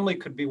a family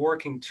could be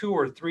working 2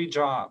 or 3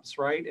 jobs,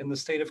 right, in the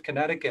state of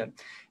Connecticut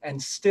and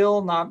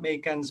still not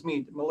make ends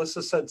meet.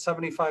 Melissa said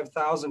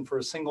 $75,000 for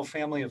a single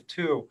family of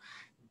 2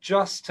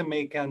 just to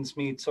make ends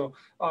meet. So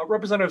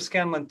Representative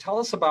Scanlon, tell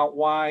us about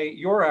why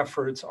your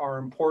efforts are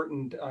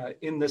important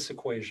in this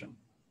equation.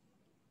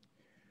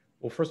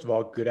 Well, first of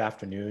all, good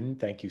afternoon.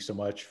 Thank you so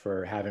much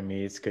for having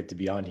me. It's good to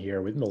be on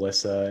here with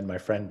Melissa and my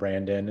friend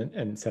Brandon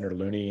and Senator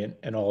Looney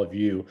and all of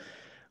you.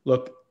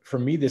 Look, for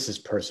me, this is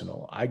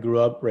personal. I grew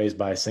up raised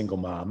by a single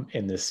mom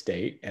in this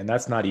state, and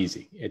that's not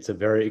easy. It's a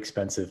very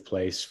expensive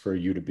place for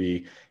you to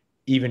be.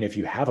 even if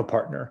you have a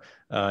partner,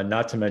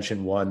 not to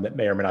mention one that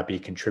may or may not be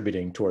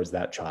contributing towards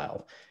that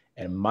child.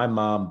 And my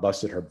mom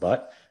busted her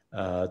butt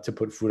to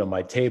put food on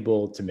my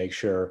table, to make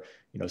sure,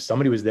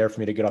 somebody was there for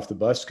me to get off the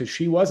bus, because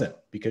she wasn't,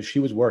 because she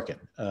was working.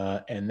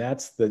 And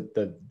that's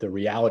the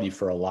reality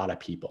for a lot of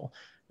people.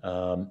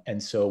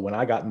 And so when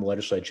I got in the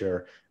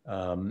legislature,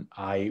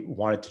 I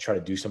wanted to try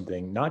to do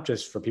something, not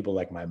just for people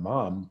like my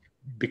mom,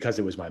 because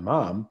it was my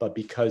mom, but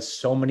because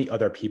so many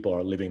other people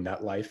are living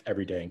that life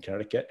every day in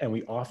Connecticut. And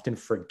we often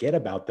forget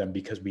about them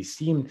because we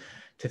seem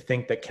to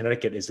think that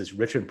Connecticut is this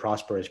rich and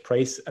prosperous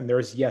place. And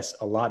there's, yes,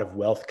 a lot of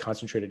wealth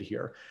concentrated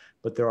here,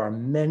 but there are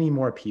many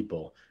more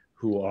people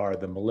who are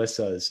the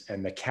Melissas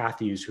and the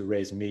Kathys who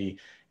raised me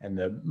and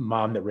the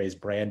mom that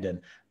raised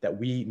Brandon that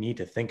we need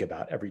to think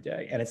about every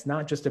day. And it's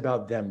not just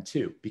about them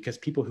too, because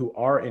people who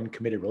are in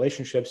committed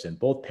relationships and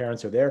both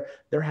parents are there,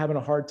 they're having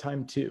a hard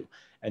time too.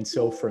 And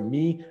so for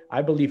me,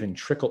 I believe in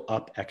trickle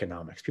up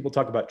economics. People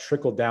talk about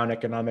trickle down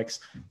economics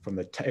from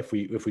the if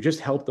we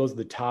just help those at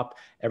the top,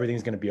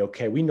 everything's going to be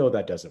okay. We know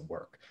that doesn't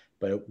work.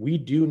 But we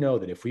do know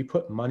that if we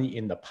put money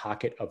in the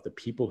pocket of the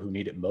people who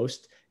need it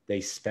most,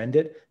 they spend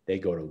it, they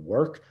go to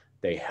work,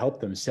 they help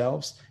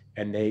themselves,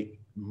 and they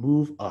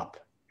move up.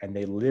 And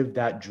they live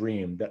that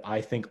dream that I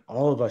think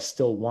all of us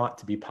still want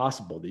to be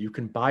possible, that you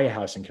can buy a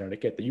house in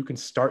Connecticut, that you can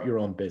start your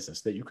own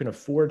business, that you can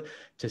afford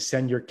to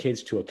send your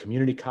kids to a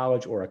community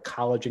college or a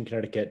college in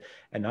Connecticut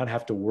and not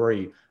have to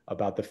worry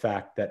about the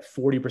fact that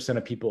 40%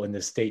 of people in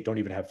this state don't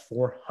even have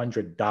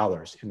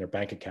 $400 in their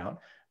bank account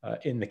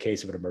in the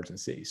case of an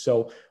emergency.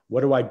 So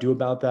what do I do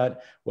about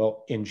that?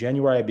 Well, in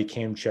January, I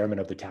became chairman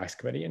of the tax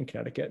committee in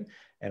Connecticut,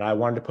 and I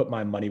wanted to put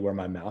my money where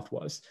my mouth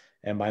was.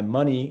 And my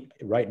money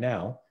right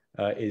now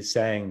is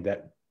saying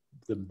that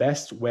the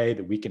best way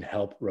that we can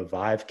help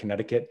revive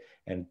Connecticut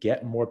and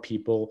get more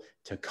people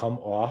to come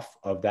off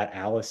of that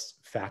Alice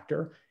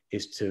factor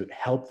is to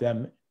help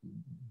them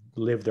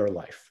live their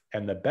life.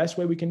 And the best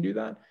way we can do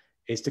that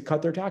is to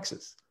cut their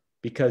taxes,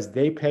 because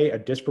they pay a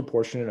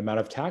disproportionate amount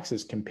of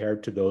taxes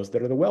compared to those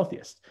that are the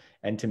wealthiest.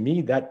 And to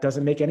me, that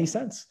doesn't make any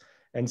sense.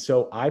 And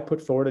so I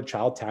put forward a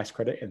child tax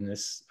credit in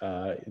this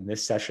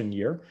session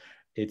year.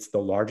 It's the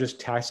largest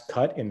tax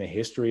cut in the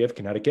history of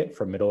Connecticut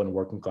for middle and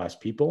working class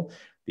people.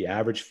 The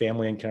average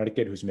family in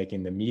Connecticut who's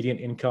making the median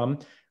income,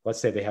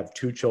 let's say they have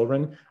 2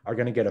 children, are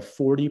going to get a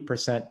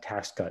 40%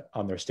 tax cut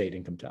on their state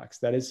income tax.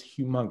 That is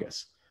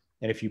humongous.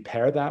 And if you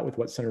pair that with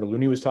what Senator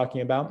Looney was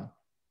talking about,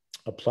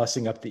 a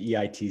plussing up the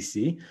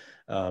EITC,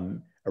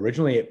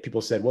 originally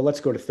people said, well, let's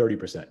go to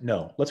 30%.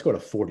 No, let's go to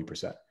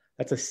 40%.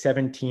 That's a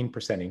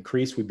 17%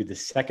 increase. We'd be the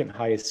second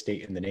highest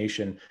state in the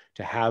nation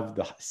to have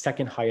the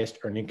second highest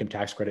earned income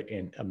tax credit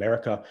in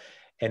America.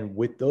 And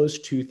with those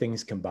two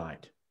things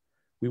combined,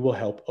 we will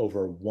help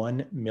over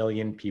 1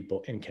 million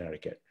people in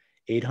Connecticut,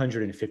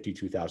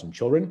 852,000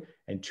 children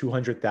and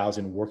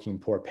 200,000 working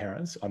poor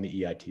parents on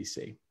the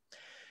EITC.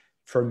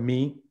 For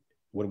me,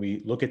 when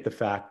we look at the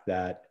fact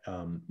that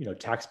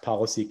tax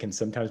policy can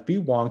sometimes be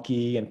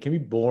wonky and can be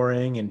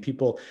boring, and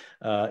people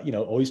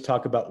always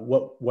talk about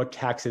what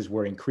taxes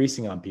we're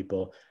increasing on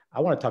people, I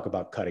want to talk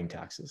about cutting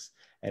taxes.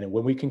 And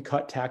when we can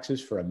cut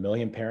taxes for 1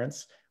 million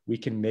parents, we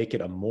can make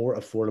it a more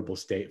affordable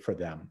state for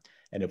them.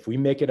 And if we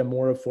make it a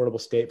more affordable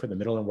state for the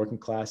middle and working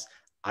class,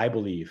 I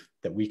believe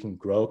that we can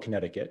grow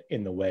Connecticut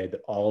in the way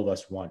that all of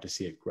us want to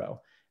see it grow.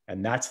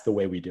 And that's the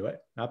way we do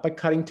it, not by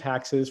cutting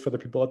taxes for the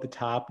people at the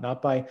top,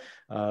 not by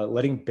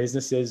letting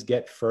businesses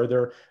get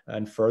further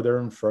and further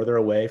and further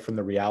away from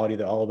the reality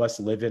that all of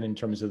us live in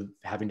terms of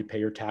having to pay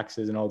your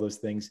taxes and all those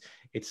things.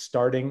 It's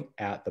starting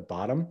at the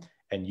bottom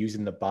and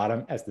using the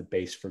bottom as the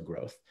base for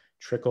growth,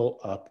 trickle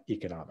up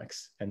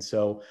economics. And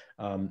so,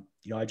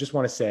 I just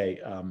want to say,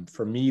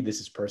 for me, this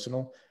is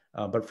personal,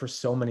 but for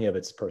so many of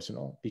it's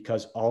personal,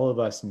 because all of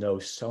us know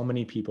so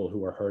many people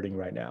who are hurting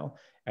right now.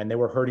 And they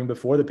were hurting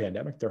before the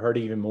pandemic. They're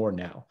hurting even more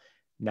now.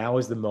 Now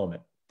is the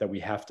moment that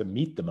we have to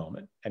meet the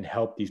moment and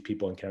help these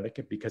people in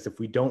Connecticut, because if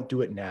we don't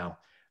do it now,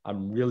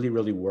 I'm really,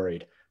 really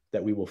worried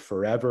that we will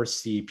forever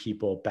see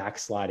people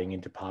backsliding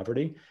into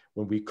poverty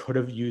when we could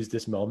have used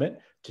this moment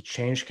to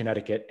change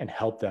Connecticut and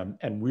help them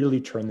and really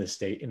turn the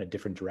state in a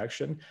different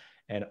direction.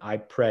 And I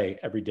pray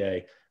every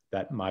day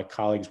that my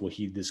colleagues will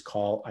heed this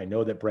call. I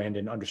know that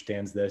Brandon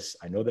understands this.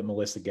 I know that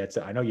Melissa gets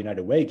it. I know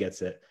United Way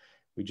gets it.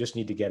 We just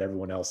need to get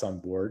everyone else on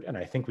board. And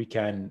I think we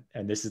can.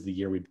 And this is the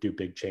year we do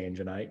big change.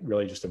 And I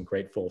really just am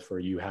grateful for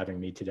you having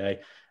me today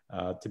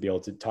to be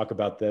able to talk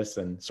about this.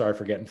 And sorry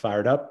for getting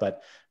fired up,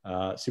 but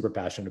super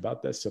passionate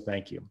about this. So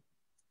thank you.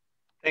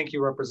 Thank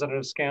you,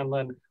 Representative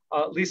Scanlon.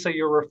 Lisa,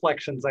 your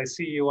reflections. I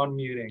see you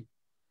unmuting.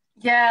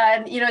 Yeah,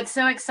 and it's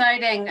so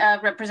exciting,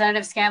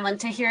 Representative Scanlon,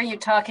 to hear you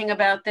talking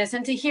about this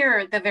and to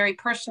hear the very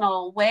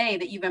personal way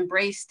that you've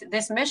embraced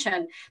this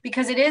mission,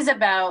 because it is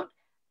about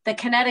the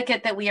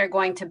Connecticut that we are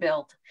going to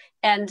build.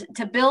 And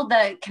to build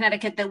the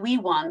Connecticut that we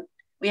want,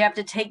 we have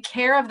to take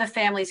care of the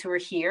families who are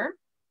here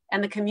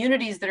and the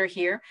communities that are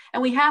here.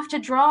 And we have to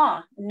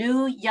draw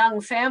new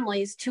young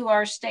families to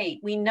our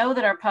state. We know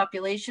that our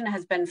population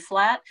has been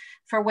flat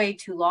for way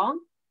too long.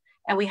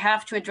 and we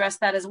have to address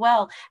that as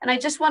well. And I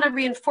just want to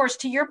reinforce,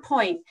 to your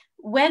point,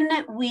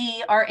 when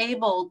we are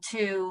able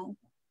to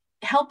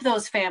help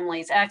those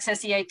families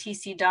access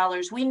EITC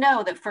dollars, we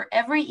know that for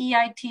every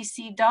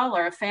EITC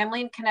dollar a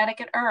family in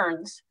Connecticut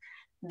earns,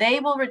 they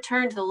will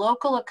return to the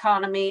local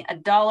economy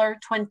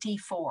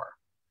 $1.24.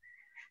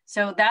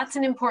 So that's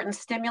an important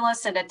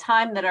stimulus at a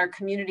time that our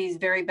communities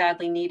very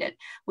badly need it.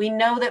 We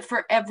know that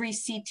for every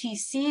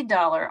CTC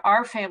dollar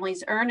our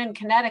families earn in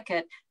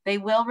Connecticut, they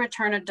will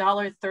return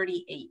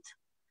 $1.38.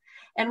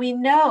 And we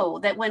know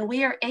that when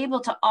we are able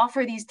to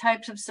offer these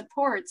types of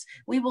supports,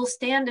 we will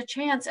stand a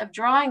chance of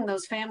drawing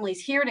those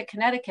families here to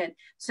Connecticut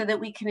so that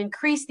we can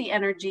increase the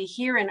energy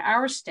here in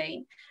our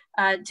state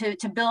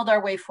to build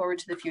our way forward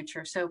to the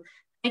future. So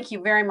thank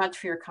you very much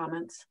for your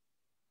comments.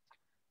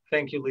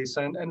 Thank you,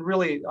 Lisa. And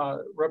really,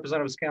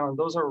 Representative Scanlon,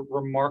 those are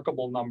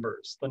remarkable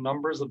numbers, the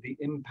numbers of the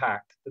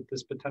impact that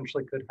this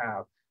potentially could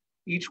have.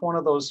 Each one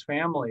of those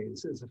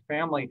families is a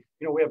family.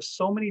 You know, we have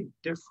so many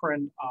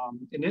different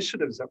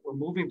initiatives that we're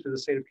moving through the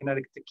state of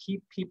Connecticut to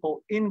keep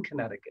people in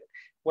Connecticut,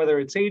 whether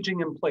it's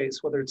aging in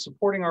place, whether it's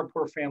supporting our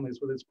poor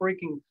families, whether it's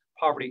breaking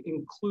poverty,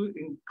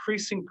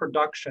 increasing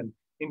production,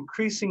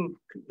 increasing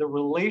the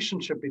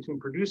relationship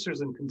between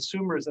producers and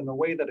consumers in a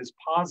way that is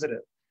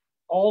positive.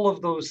 All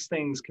of those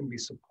things can be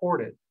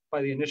supported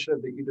by the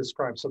initiative that you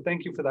described. So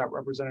thank you for that,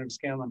 Representative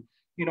Scanlon.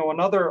 You know,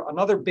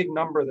 another big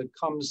number that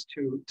comes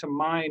to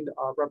mind,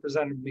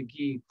 Representative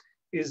McGee,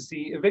 is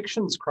the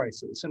evictions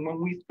crisis. And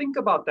when we think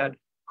about that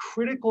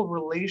critical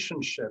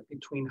relationship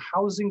between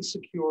housing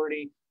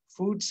security,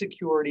 food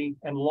security,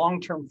 and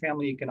long-term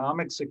family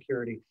economic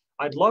security,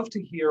 I'd love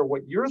to hear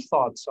what your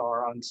thoughts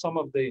are on some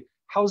of the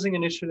housing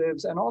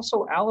initiatives and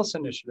also ALICE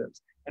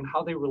initiatives and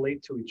how they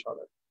relate to each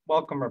other.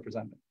 Welcome,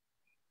 Representative.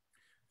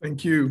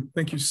 Thank you.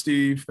 Thank you,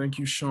 Steve. Thank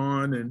you,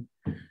 Sean, and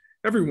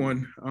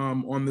everyone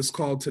on this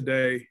call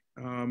today.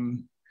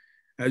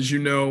 As you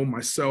know,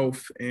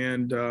 myself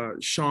and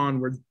Sean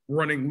were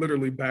running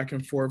literally back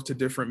and forth to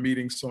different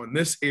meetings. So in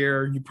this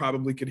air, you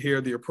probably could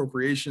hear the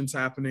appropriations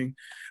happening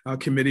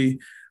committee.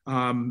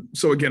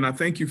 So again, I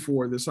thank you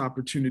for this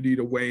opportunity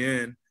to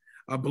weigh in.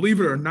 Believe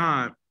it or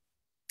not,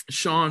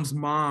 Sean's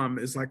mom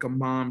is like a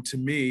mom to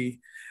me.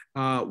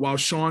 While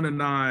Sean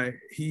and I,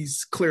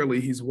 he's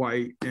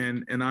white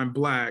and I'm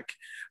Black,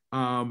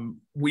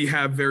 we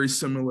have very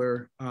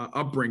similar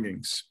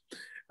upbringings.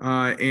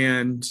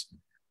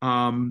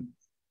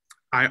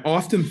 I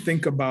often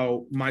think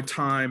about my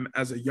time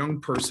as a young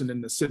person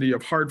in the city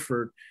of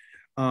Hartford.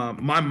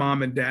 My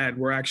mom and dad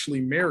were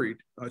actually married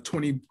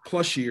 20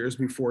 plus years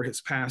before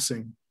his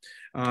passing,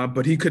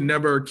 but he could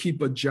never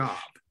keep a job.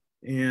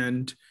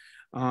 And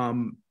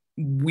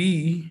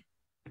we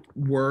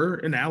were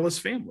an ALICE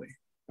family.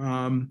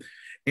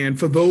 And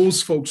for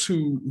those folks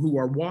who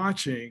are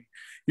watching,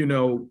 you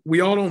know,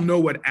 we all don't know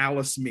what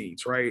ALICE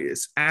means, right?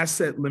 It's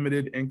asset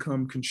limited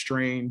income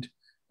constrained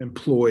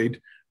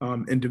employed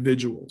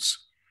individuals.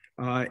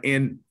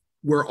 And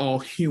we're all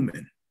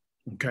human,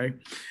 okay?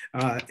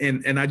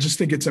 And I just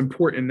think it's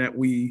important that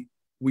we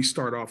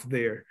start off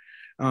there.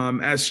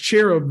 As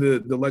chair of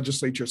the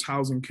legislature's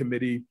housing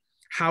committee,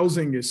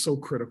 housing is so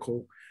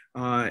critical.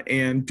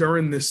 And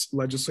during this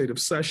legislative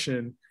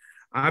session,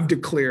 I've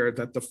declared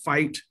that the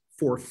fight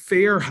for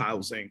fair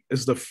housing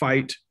is the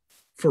fight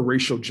for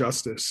racial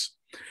justice.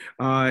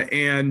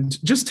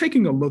 And just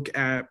taking a look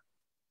at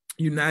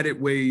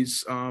United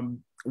Way's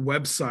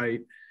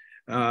website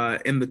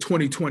in the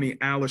 2020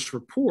 ALICE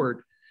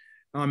report,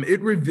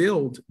 it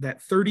revealed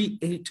that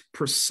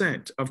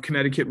 38% of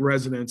Connecticut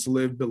residents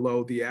live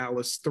below the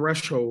ALICE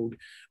threshold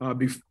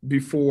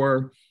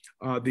before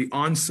the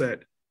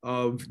onset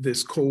of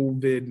this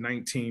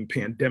COVID-19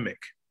 pandemic.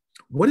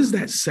 What is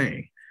that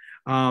saying?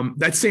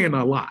 That's saying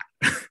a lot.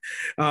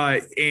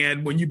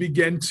 And when you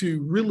begin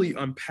to really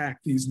unpack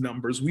these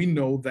numbers, we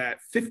know that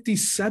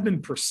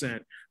 57%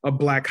 of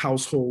Black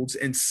households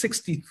and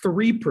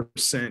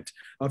 63%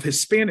 of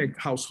Hispanic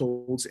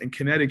households in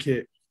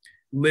Connecticut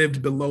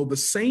lived below the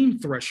same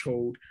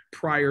threshold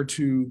prior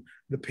to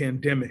the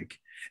pandemic.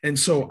 And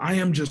so I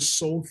am just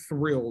so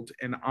thrilled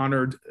and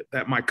honored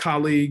that my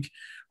colleague,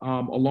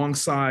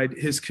 alongside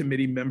his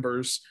committee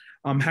members,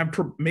 have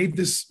made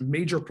this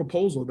major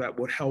proposal that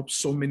would help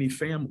so many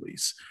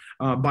families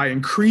by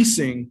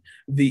increasing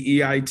the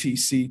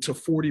EITC to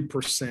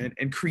 40%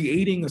 and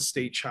creating a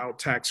state child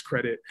tax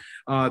credit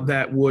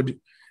that would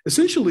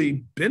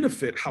essentially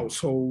benefit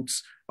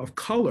households of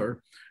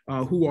color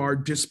who are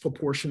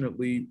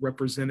disproportionately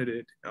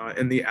represented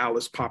in the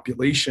ALICE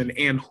population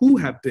and who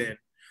have been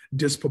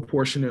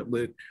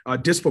disproportionately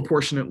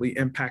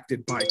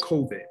impacted by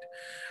COVID.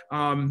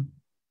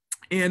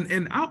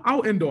 And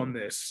I'll end on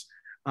this.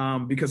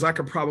 Because I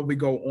could probably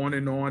go on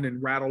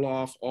and rattle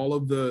off all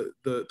of the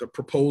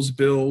proposed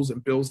bills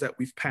and bills that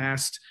we've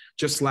passed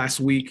just last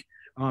week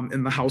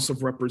in the House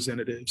of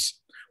Representatives.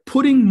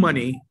 Putting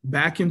money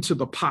back into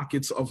the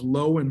pockets of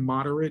low and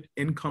moderate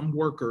income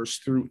workers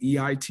through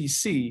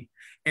EITC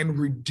and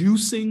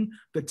reducing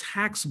the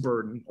tax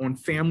burden on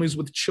families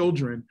with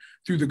children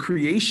through the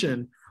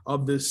creation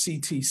of the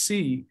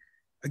CTC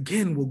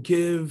again, will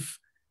give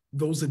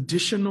those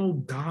additional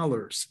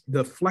dollars,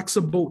 the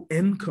flexible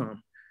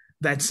income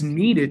that's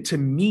needed to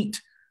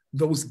meet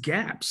those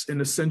gaps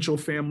in essential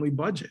family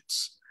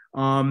budgets.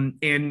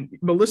 And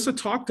Melissa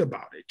talked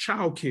about it,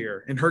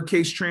 childcare, in her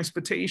case,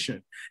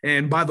 transportation.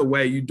 And by the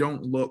way, you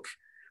don't look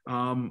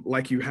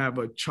like you have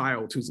a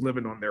child who's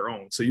living on their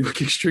own. So you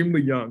look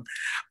extremely young.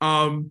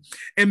 And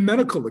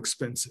medical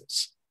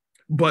expenses.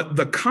 But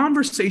the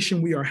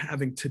conversation we are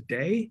having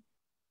today,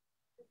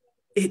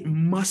 it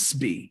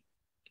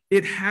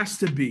has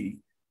to be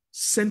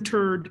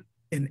centered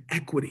in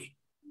equity,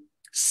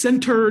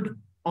 centered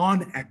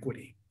on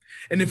equity.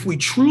 And if we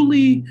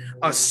truly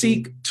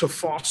seek to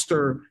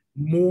foster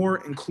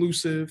more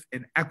inclusive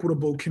and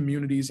equitable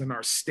communities in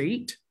our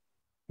state,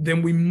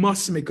 then we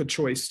must make a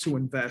choice to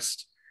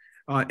invest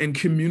in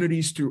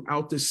communities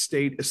throughout the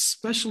state,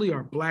 especially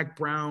our Black,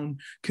 Brown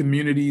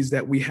communities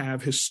that we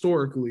have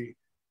historically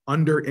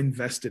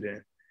underinvested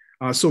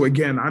in. So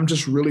again, I'm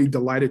just really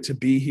delighted to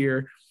be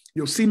here.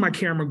 You'll see my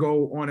camera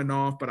go on and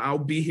off, but I'll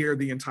be here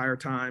the entire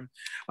time.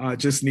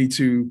 Just need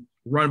to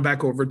run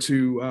back over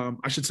to,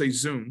 I should say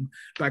Zoom,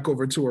 back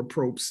over to our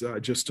probes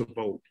just to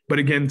vote. But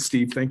again,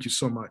 Steve, thank you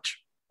so much.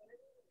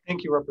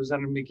 Thank you,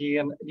 Representative McGee.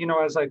 And, you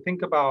know, as I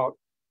think about,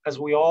 as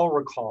we all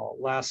recall,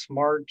 last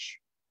March,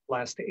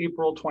 last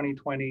April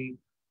 2020,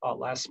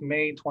 last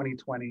May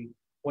 2020,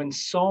 when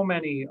so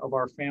many of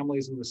our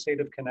families in the state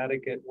of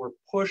Connecticut were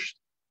pushed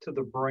to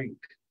the brink,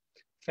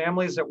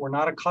 families that were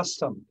not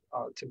accustomed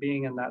to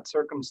being in that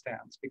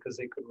circumstance because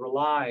they could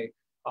rely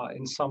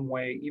in some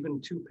way,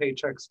 even 2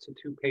 paychecks to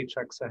 2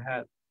 paychecks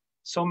ahead.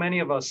 So many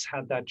of us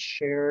had that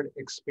shared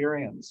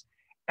experience.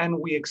 And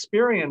we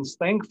experienced,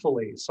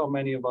 thankfully, so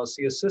many of us,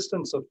 the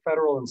assistance of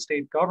federal and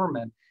state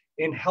government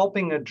in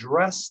helping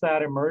address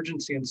that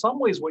emergency. In some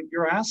ways, what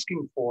you're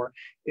asking for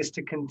is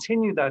to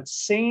continue that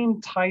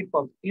same type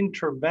of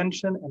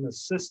intervention and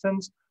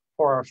assistance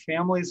for our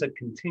families that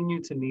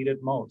continue to need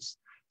it most.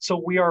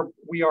 So we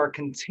are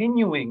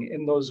continuing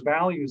in those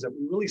values that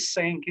we really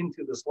sank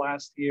into this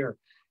last year.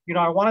 You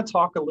know, I want to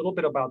talk a little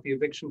bit about the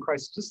eviction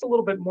crisis, just a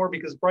little bit more,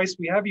 because Bryce,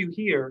 we have you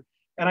here,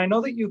 and I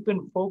know that you've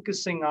been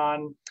focusing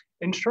on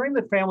ensuring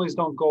that families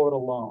don't go it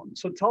alone.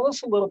 So tell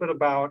us a little bit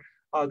about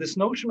this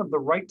notion of the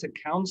right to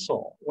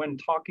counsel when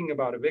talking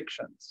about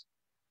evictions.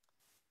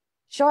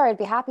 Sure, I'd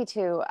be happy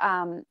to.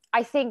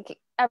 I think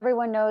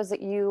everyone knows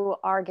that you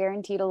are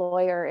guaranteed a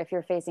lawyer if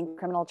you're facing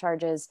criminal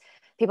charges.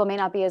 People may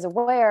not be as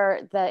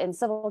aware that in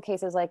civil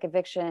cases like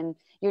eviction,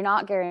 you're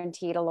not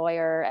guaranteed a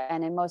lawyer.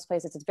 And in most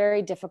places, it's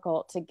very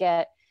difficult to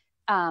get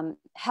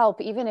help,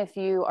 even if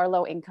you are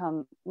low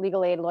income.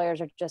 Legal aid lawyers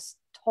are just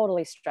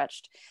totally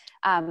stretched.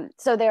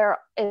 So there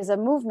is a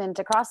movement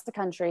across the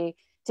country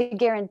to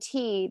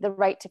guarantee the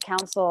right to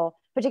counsel,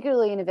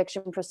 particularly in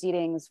eviction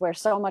proceedings where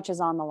so much is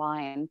on the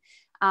line.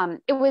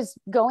 It was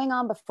going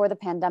on before the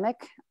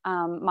pandemic.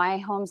 My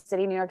home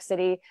city, New York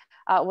City,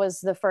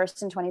 was the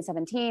first in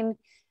 2017,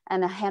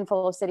 and a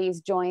handful of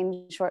cities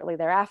joined shortly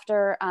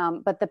thereafter.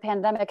 But the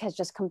pandemic has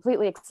just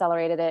completely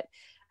accelerated it.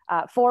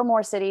 4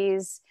 more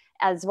cities,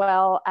 as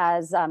well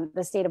as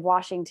the state of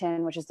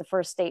Washington, which is the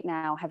first state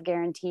now, have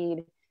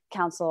guaranteed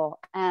counsel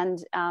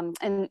and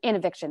in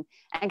eviction.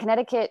 And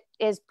Connecticut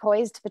is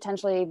poised to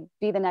potentially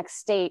be the next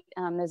state.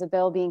 There's a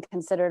bill being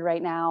considered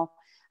right now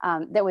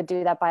that would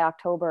do that by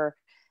October.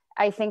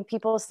 I think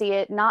people see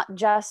it not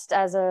just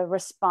as a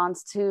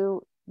response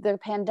to the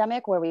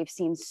pandemic, where we've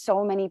seen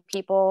so many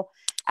people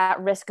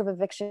at risk of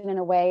eviction in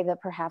a way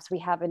that perhaps we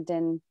haven't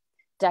in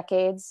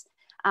decades,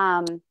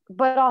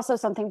 but also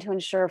something to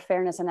ensure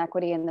fairness and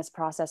equity in this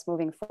process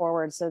moving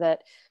forward, so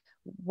that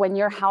when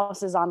your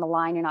house is on the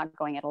line, you're not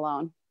going it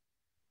alone.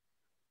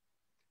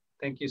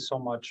 Thank you so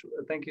much.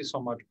 Thank you so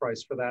much,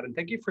 Bryce, for that. And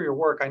thank you for your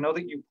work. I know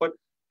that you put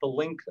the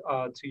link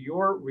to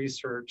your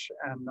research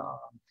and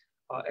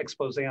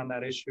expose on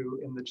that issue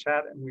in the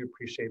chat, and we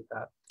appreciate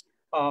that.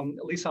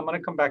 Lisa, I'm going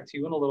to come back to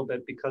you in a little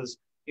bit because,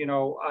 you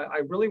know, I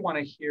really want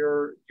to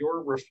hear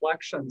your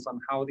reflections on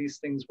how these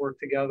things work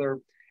together.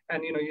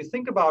 And, you know, you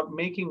think about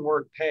making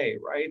work pay,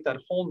 right? That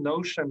whole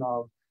notion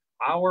of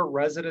our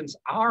residents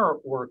are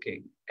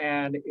working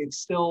and it's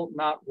still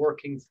not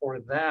working for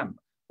them.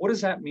 What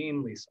does that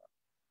mean, Lisa?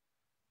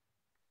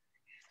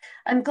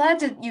 I'm glad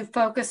that you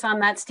focus on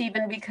that,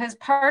 Stephen, because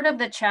part of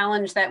the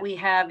challenge that we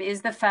have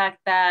is the fact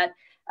that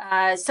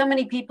so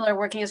many people are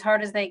working as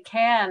hard as they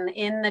can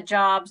in the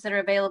jobs that are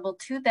available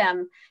to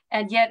them.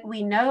 And yet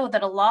we know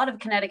that a lot of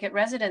Connecticut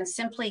residents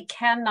simply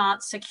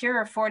cannot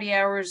secure 40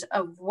 hours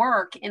of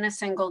work in a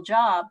single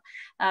job.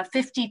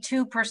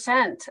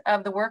 52%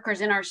 of the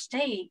workers in our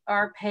state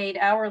are paid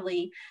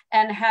hourly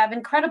and have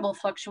incredible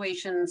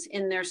fluctuations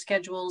in their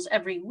schedules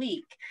every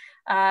week.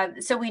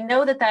 So we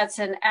know that that's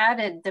an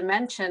added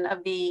dimension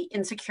of the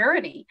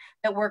insecurity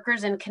that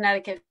workers in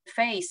Connecticut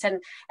face.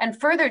 And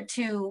further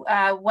to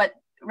what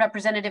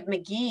Representative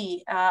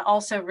McGee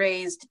also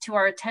raised to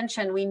our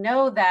attention, we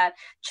know that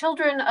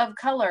children of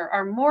color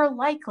are more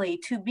likely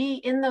to be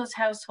in those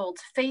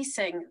households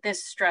facing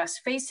this stress,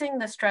 facing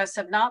the stress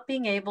of not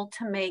being able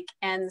to make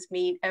ends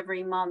meet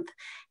every month.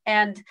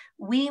 And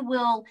we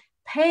will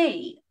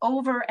pay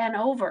over and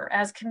over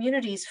as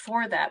communities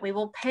for that. We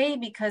will pay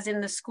because in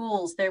the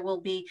schools there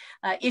will be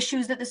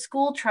issues that the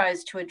school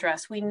tries to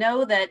address. We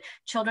know that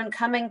children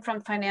coming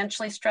from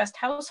financially stressed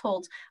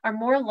households are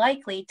more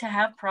likely to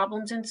have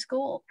problems in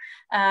school.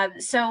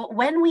 So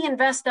when we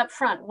invest up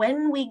front,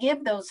 when we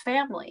give those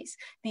families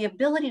the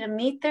ability to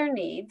meet their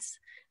needs,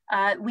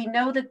 we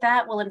know that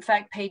that will in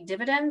fact pay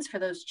dividends for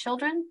those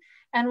children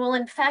and will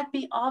in fact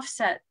be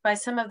offset by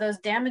some of those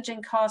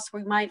damaging costs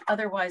we might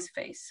otherwise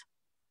face.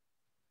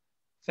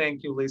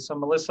 Thank you, Lisa.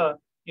 Melissa,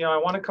 you know, I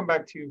want to come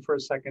back to you for a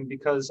second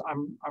because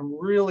I'm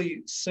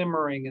really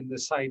simmering in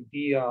this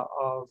idea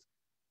of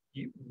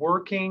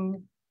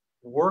working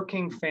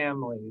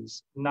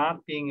families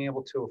not being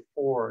able to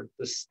afford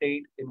the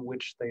state in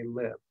which they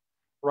live,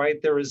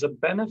 right? There is a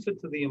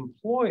benefit to the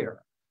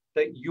employer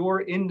that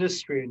your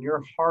industry and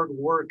your hard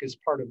work is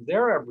part of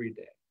their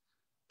everyday,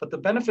 but the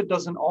benefit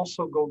doesn't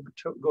also go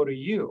to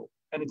you.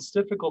 And it's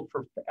difficult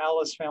for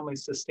Alice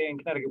families to stay in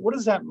Connecticut. What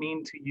does that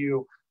mean to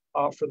you?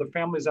 For the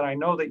families that I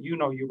know that you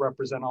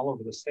represent all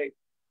over the state?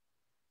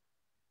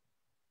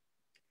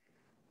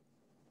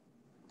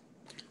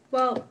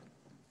 Well,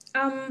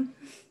 I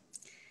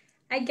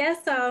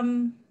guess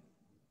the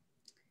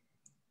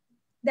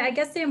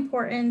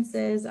importance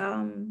is,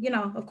 you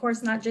know, of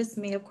course, not just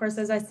me. Of course,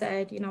 as I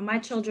said, you know, my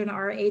children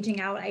are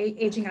aging out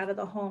of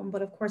the home,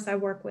 but of course I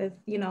work with,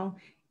 you know,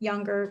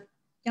 younger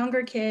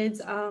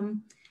kids.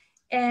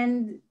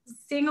 And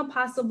seeing a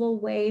possible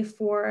way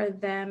for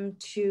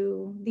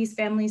these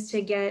families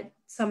to get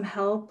some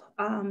help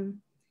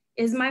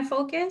is my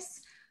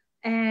focus.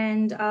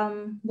 And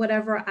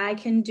whatever I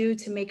can do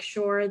to make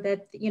sure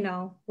that, you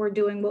know, we're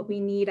doing what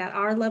we need at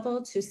our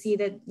level to see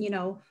that, you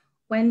know,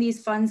 when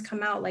these funds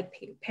come out, like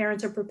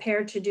parents are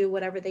prepared to do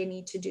whatever they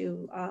need to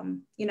do,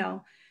 you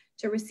know,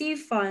 to receive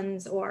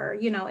funds, or,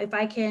 you know, if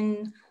I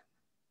can,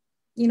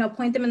 you know,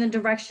 point them in the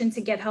direction to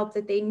get help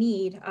that they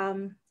need,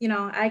 you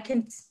know, I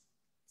can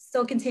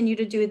still continue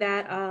to do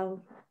that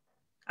on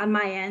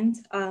my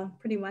end,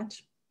 pretty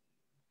much.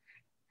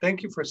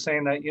 Thank you for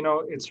saying that. You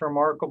know, it's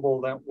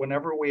remarkable that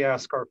whenever we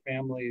ask our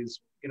families,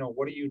 you know,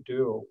 what do you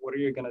do? What are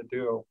you going to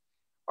do?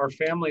 Our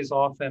families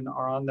often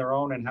are on their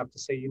own and have to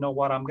say, you know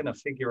what, I'm going to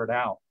figure it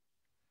out,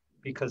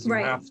 because you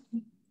have to,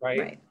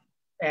 right?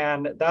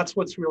 And that's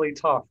what's really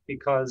tough,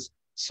 because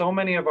so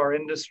many of our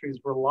industries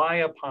rely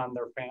upon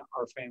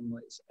our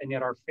families, and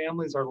yet our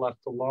families are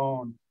left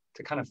alone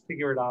to kind of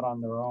figure it out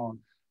on their own.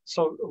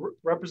 So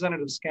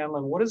Representative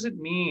Scanlon, what does it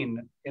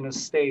mean in a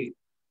state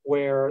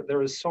where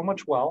there is so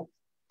much wealth,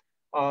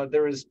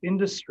 there is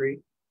industry,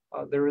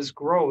 there is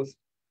growth,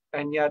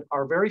 and yet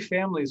our very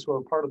families who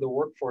are part of the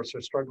workforce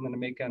are struggling to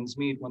make ends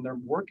meet when they're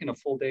working a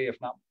full day, if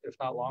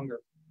not longer?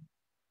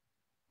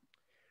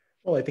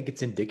 Well, I think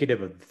it's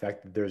indicative of the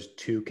fact that there's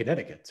two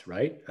Connecticut's,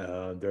 right?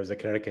 There's a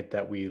Connecticut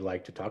that we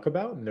like to talk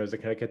about, and there's a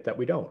Connecticut that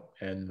we don't.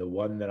 And the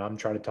one that I'm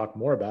trying to talk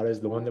more about is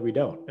the one that we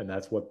don't. And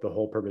that's what the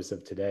whole purpose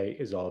of today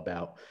is all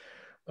about.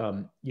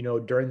 You know,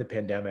 during the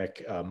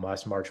pandemic,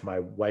 last March, my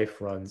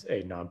wife runs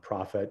a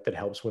nonprofit that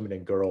helps women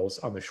and girls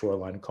on the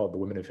shoreline called the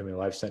Women and Family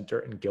Life Center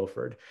in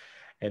Guilford.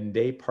 And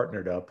they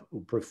partnered up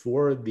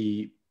before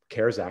the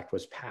CARES Act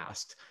was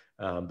passed,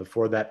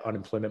 before that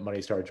unemployment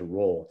money started to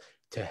roll,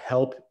 to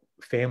help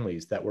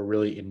families that were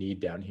really in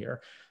need down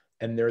here.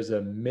 And there's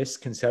a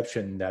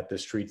misconception that the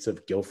streets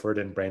of Guilford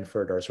and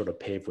Brantford are sort of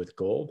paved with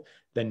gold.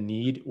 The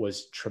need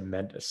was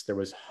tremendous. There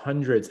was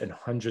hundreds and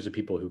hundreds of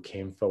people who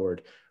came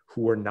forward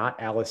who were not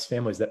Alice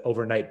families that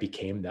overnight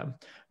became them.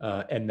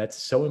 And that's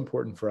so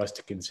important for us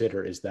to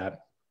consider, is that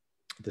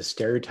the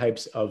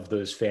stereotypes of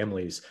those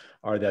families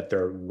are that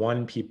they're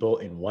one people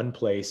in one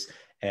place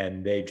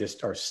and they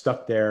just are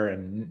stuck there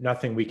and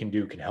nothing we can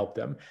do can help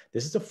them.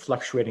 This is a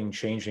fluctuating,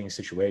 changing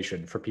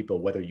situation for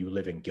people, whether you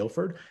live in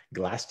Guilford,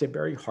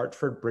 Glastonbury,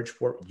 Hartford,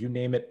 Bridgeport, you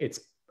name it, it's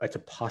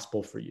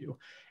possible for you.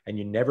 And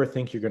you never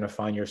think you're going to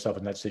find yourself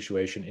in that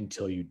situation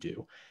until you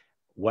do.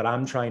 What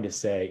I'm trying to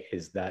say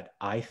is that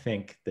I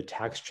think the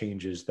tax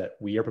changes that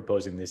we are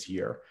proposing this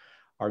year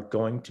are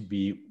going to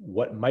be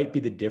what might be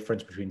the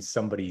difference between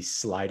somebody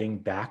sliding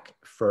back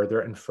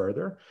further and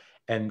further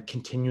and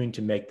continuing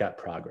to make that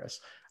progress.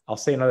 I'll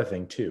say another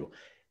thing too.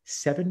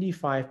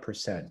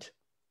 75%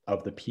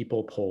 of the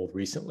people polled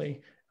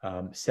recently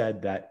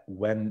said that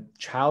when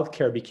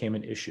childcare became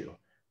an issue,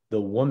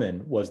 the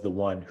woman was the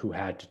one who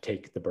had to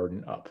take the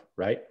burden up,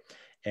 right?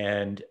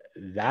 And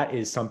that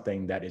is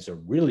something that is a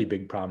really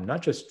big problem,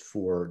 not just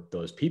for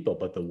those people,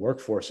 but the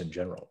workforce in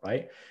general,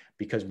 right?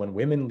 Because when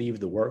women leave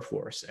the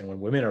workforce and when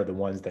women are the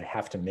ones that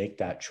have to make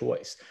that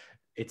choice,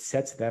 it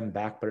sets them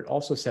back, but it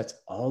also sets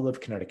all of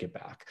Connecticut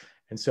back.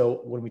 And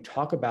so when we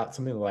talk about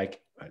something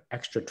like an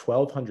extra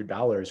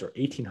 $1,200 or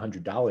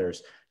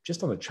 $1,800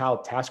 just on the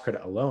child tax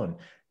credit alone,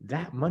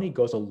 that money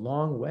goes a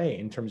long way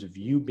in terms of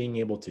you being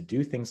able to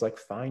do things like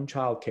find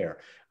childcare,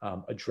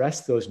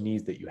 address those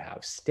needs that you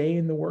have, stay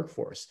in the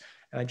workforce.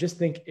 And I just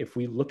think if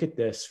we look at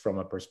this from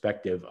a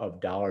perspective of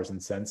dollars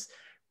and cents,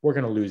 we're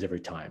going to lose every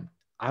time.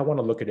 I want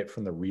to look at it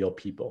from the real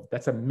people.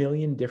 That's a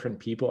million different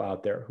people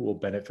out there who will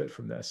benefit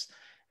from this.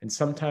 And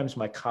sometimes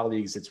my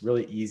colleagues, it's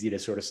really easy to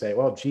sort of say,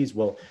 well, geez,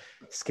 well,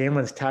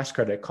 Scanlon's tax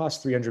credit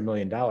costs $300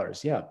 million.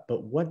 Yeah,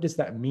 but what does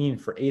that mean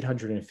for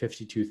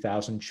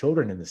 852,000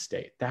 children in the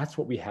state? That's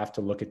what we have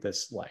to look at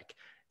this like.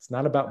 It's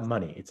not about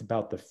money. It's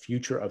about the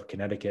future of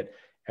Connecticut,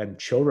 and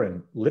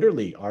children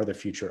literally are the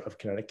future of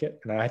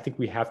Connecticut. And I think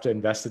we have to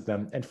invest in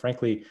them and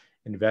frankly,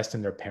 invest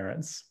in their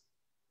parents.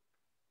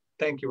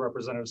 Thank you,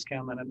 Representative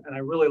Scanlon. And I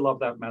really love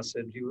that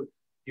message.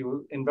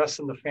 You invest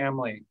in the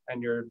family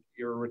and your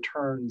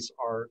returns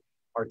are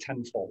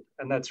tenfold.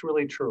 And that's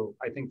really true,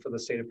 I think, for the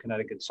state of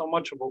Connecticut. So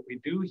much of what we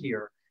do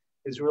here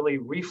is really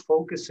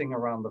refocusing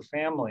around the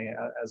family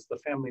as the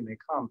family may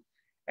come.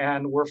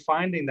 And we're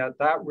finding that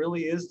that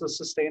really is the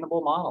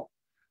sustainable model.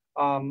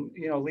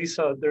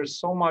 Lisa, there's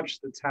so much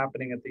that's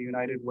happening at the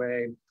United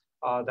Way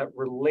that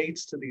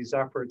relates to these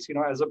efforts.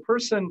 As a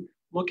person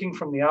looking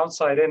from the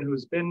outside in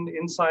who's been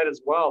inside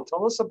as well,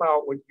 tell us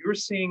about what you're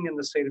seeing in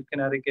the state of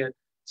Connecticut,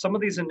 some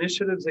of these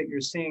initiatives that you're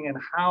seeing, and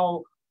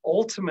how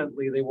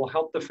ultimately they will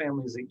help the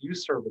families that you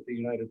serve at the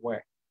United Way.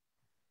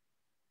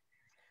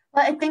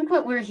 Well, I think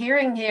what we're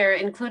hearing here,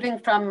 including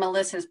from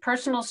Melissa's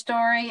personal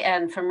story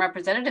and from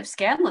Representative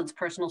Scanlon's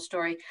personal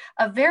story,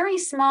 a very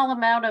small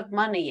amount of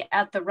money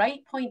at the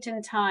right point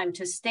in time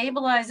to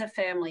stabilize a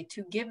family,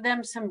 to give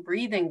them some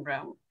breathing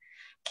room,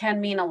 can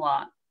mean a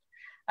lot.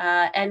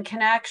 And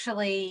can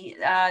actually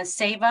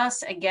save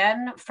us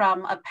again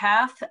from a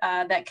path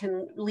that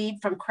can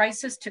lead from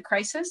crisis to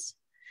crisis.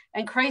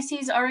 And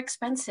crises are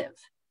expensive.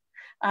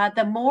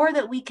 The more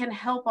that we can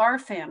help our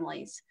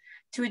families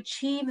to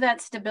achieve that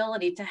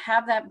stability, to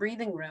have that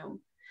breathing room,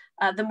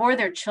 the more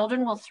their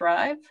children will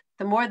thrive,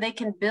 the more they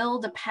can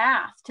build a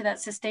path to that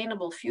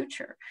sustainable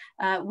future.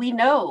 We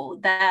know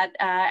that,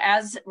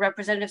 as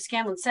Representative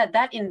Scanlon said,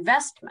 that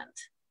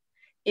investment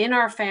in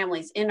our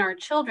families, in our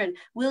children,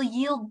 will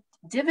yield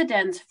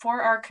dividends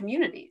for our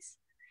communities.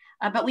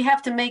 But we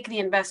have to make the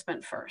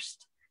investment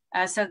first.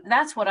 So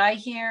that's what I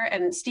hear.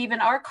 And Stephen,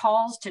 our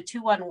calls to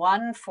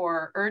 211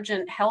 for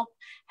urgent help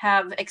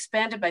have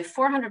expanded by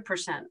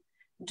 400%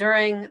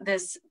 during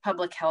this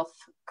public health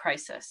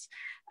crisis.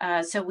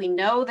 So we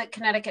know that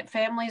Connecticut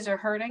families are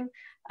hurting,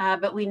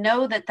 but we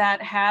know that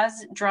that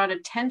has drawn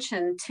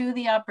attention to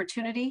the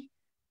opportunity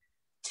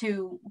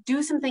to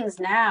do some things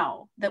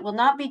now that will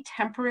not be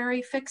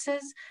temporary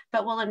fixes,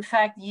 but will in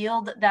fact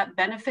yield that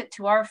benefit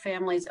to our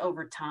families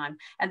over time.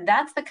 And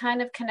that's the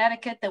kind of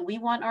Connecticut that we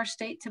want our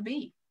state to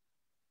be.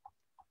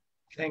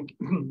 Thank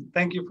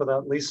you for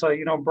that, Lisa.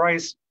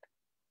 Bryce,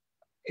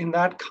 in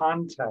that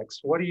context,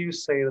 what do you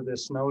say to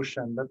this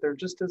notion that there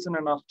just isn't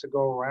enough to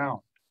go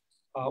around?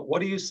 What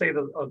do you say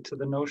to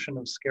the notion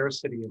of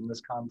scarcity in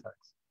this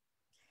context?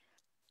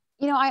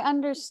 I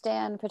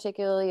understand,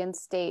 particularly in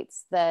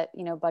states, that,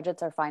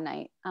 budgets are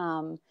finite.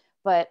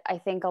 But I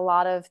think a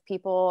lot of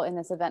people in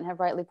this event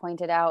have rightly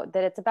pointed out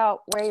that it's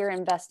about where you're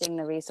investing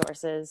the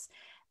resources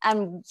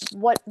and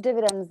what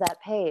dividends that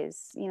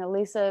pays.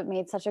 Lisa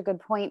made such a good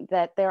point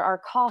that there are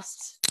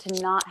costs to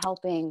not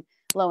helping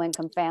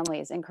low-income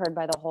families incurred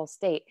by the whole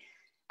state.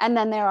 And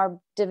then there are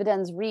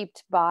dividends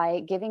reaped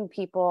by giving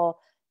people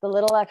the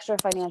little extra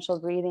financial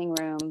breathing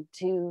room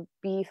to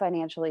be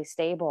financially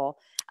stable,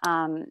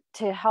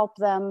 to help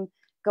them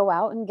go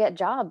out and get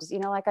jobs.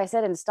 Like I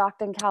said, in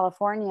Stockton,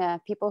 California,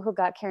 people who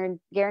got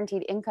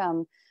guaranteed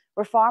income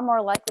were far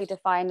more likely to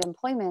find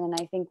employment. And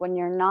I think when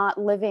you're not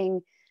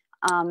living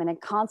in a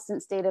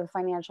constant state of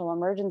financial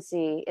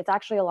emergency, it's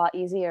actually a lot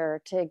easier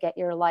to get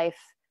your life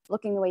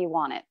looking the way you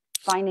want it,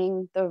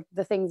 finding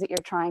the things that you're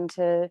trying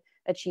to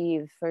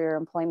achieve for your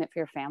employment, for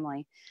your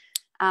family.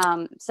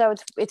 So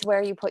it's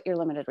where you put your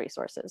limited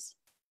resources.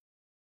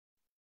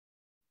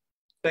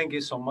 Thank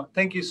you so much.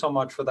 Thank you so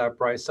much for that,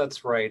 Bryce.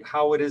 That's right.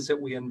 How it is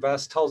that we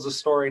invest tells a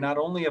story not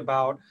only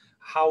about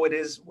how it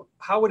is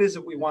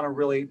that we want to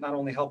really not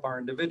only help our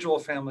individual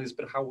families,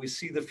 but how we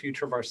see the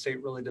future of our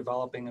state really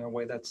developing in a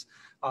way that's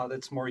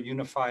more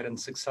unified and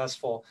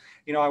successful.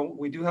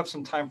 We do have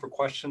some time for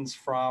questions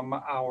from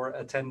our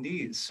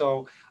attendees.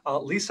 So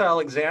Lisa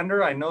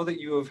Alexander, I know that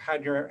you have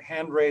had your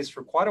hand raised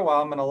for quite a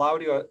while. I'm going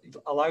to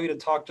allow you to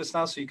talk just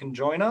now so you can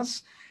join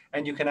us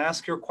and you can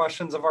ask your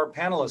questions of our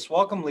panelists.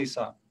 Welcome,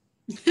 Lisa.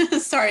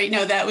 Sorry,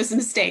 no, that was a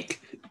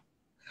mistake.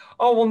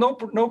 Oh, well,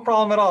 no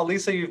problem at all.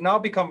 Lisa, you've now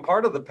become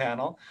part of the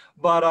panel,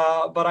 but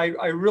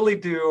I really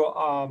do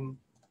want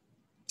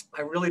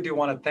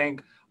to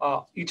thank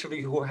each of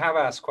you who have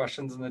asked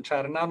questions in the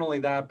chat, and not only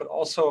that, but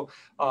also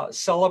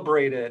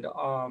celebrated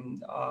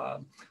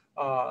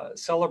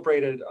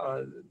celebrated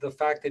the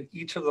fact that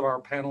each of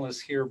our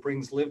panelists here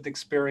brings lived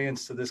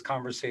experience to this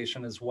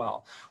conversation as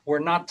well. We're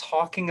not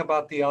talking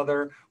about the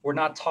other. We're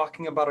not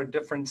talking about a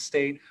different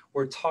state.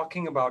 We're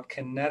talking about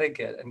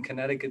Connecticut and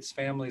Connecticut's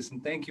families.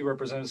 And thank you,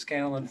 Representative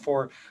Scanlon,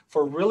 for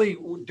really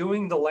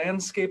doing the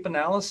landscape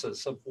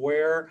analysis of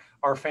where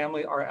our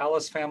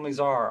Alice families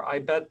are. I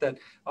bet that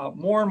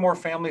more and more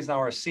families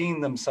now are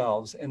seeing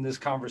themselves in this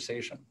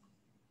conversation.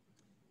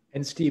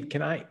 And Steve,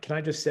 can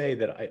I just say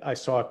that I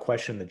saw a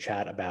question in the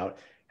chat about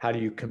how do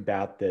you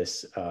combat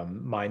this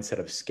mindset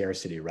of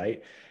scarcity,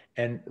 right?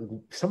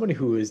 And someone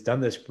who has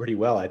done this pretty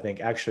well, I think,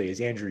 actually is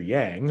Andrew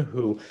Yang,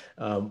 who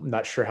I'm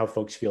not sure how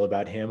folks feel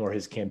about him or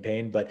his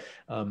campaign, but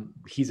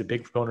he's a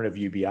big proponent of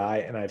UBI.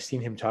 And I've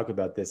seen him talk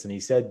about this. And he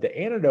said the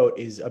antidote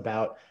is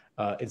about,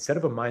 instead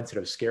of a mindset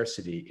of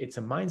scarcity, it's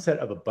a mindset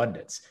of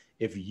abundance.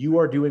 If you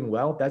are doing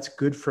well, that's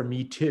good for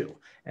me too.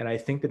 And I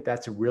think that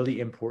that's a really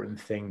important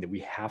thing that we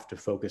have to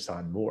focus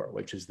on more,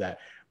 which is that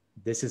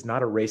this is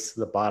not a race to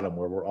the bottom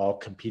where we're all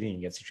competing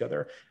against each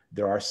other.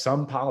 There are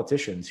some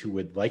politicians who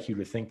would like you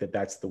to think that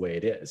that's the way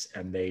it is,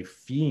 and they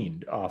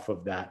fiend off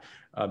of that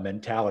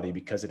mentality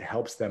because it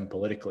helps them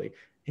politically.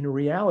 In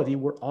reality,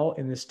 we're all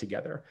in this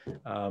together.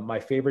 My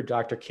favorite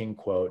Dr. King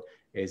quote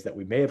is that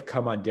we may have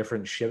come on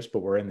different ships, but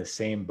we're in the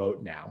same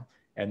boat now.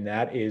 And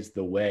that is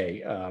the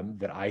way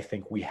that I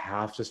think we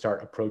have to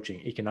start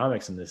approaching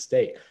economics in this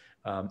state,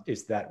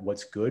 is that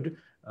what's good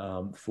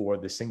for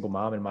the single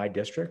mom in my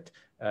district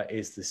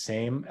is the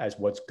same as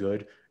what's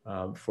good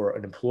for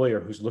an employer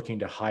who's looking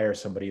to hire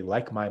somebody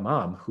like my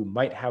mom, who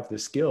might have the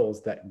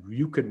skills that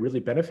you could really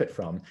benefit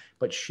from,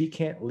 but she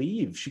can't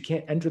leave. She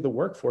can't enter the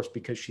workforce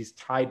because she's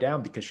tied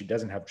down because she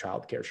doesn't have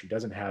childcare. She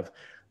doesn't have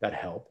that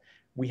help.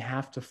 We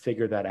have to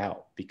figure that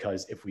out,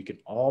 because if we can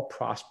all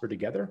prosper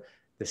together,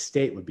 the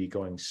state would be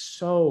going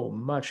so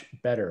much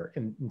better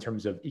in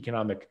terms of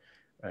economic,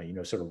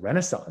 sort of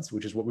renaissance,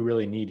 which is what we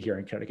really need here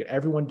in Connecticut.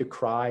 Everyone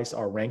decries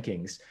our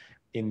rankings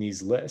in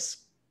these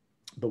lists,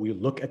 but we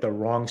look at the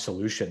wrong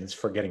solutions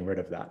for getting rid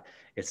of that.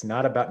 It's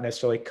not about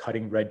necessarily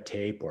cutting red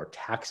tape or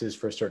taxes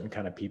for a certain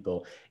kind of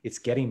people. It's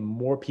getting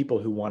more people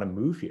who want to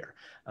move here.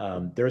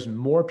 There's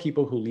more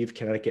people who leave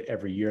Connecticut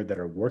every year that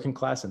are working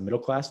class and middle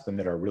class than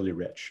that are really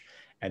rich.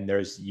 And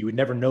you would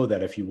never know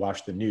that if you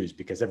watch the news,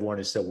 because everyone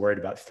is so worried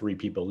about 3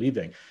 people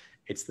leaving.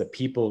 It's the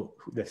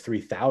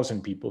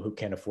 3,000 people who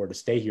can't afford to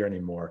stay here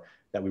anymore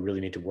that we really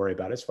need to worry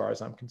about, as far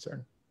as I'm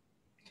concerned.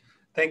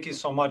 Thank you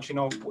so much.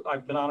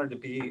 I've been honored to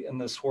be in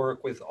this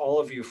work with all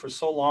of you for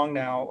so long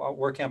now,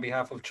 working on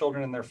behalf of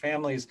children and their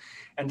families,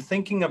 and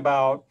thinking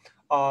about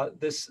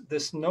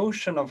this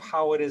notion of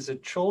how it is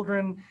that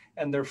children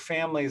and their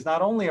families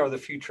not only are the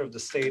future of the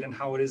state and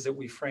how it is that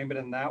we frame it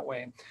in that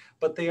way,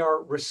 but they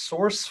are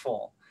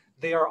resourceful,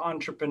 they are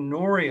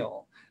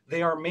entrepreneurial,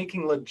 they are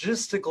making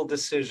logistical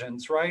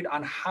decisions, right,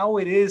 on how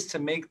it is to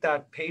make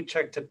that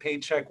paycheck to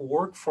paycheck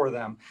work for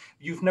them.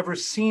 You've never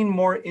seen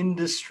more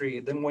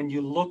industry than when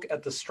you look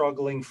at the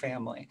struggling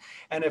family.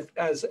 And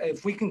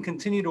if we can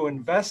continue to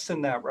invest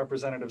in that,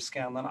 Representative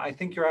Scanlon, I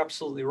think you're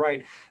absolutely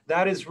right.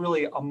 That is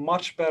really a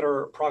much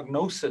better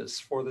prognosis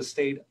for the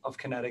state of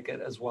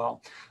Connecticut as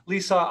well.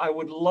 Lisa, I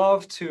would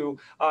love to,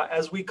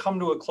 as we come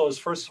to a close,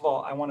 first of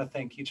all, I want to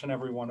thank each and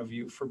every one of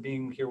you for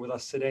being here with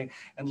us today.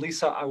 And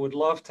Lisa, I would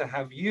love to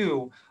have you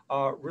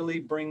really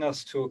bring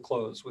us to a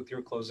close with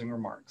your closing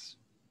remarks.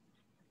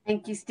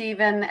 Thank you,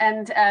 Stephen.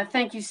 And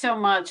thank you so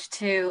much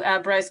to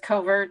Bryce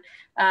Covert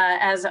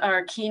as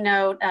our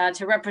keynote,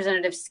 to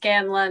Representative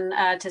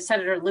Scanlon, to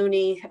Senator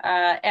Looney,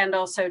 and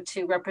also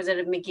to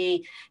Representative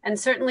McGee, and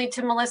certainly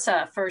to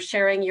Melissa for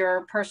sharing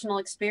your personal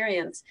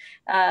experience.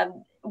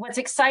 What's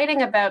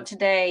exciting about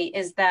today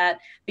is that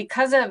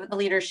because of the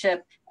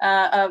leadership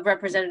of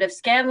Representative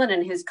Scanlon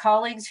and his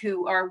colleagues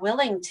who are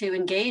willing to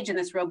engage in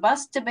this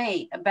robust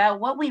debate about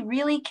what we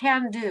really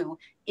can do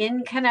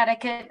in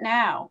Connecticut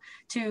now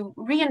to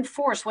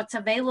reinforce what's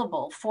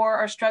available for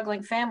our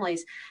struggling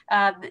families,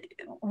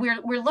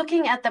 we're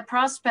looking at the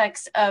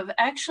prospects of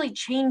actually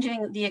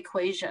changing the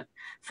equation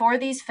for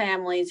these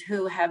families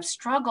who have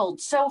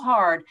struggled so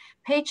hard,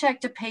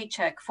 paycheck to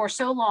paycheck for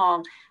so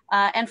long,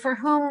 and for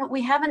whom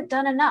we haven't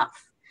done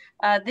enough.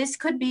 This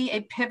could be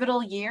a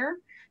pivotal year.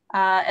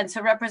 And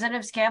so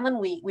Representative Scanlon,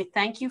 we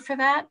thank you for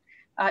that.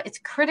 It's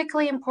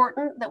critically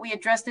important that we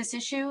address this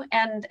issue.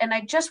 And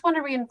I just want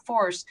to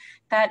reinforce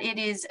that it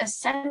is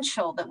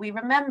essential that we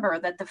remember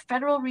that the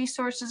federal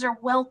resources are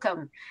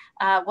welcome.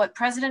 What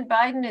President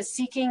Biden is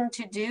seeking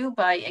to do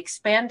by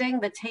expanding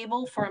the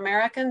table for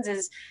Americans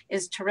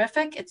is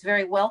terrific. It's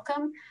very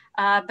welcome.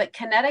 But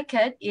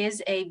Connecticut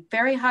is a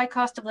very high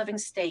cost of living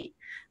state.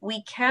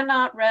 We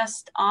cannot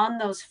rest on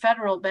those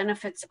federal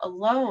benefits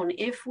alone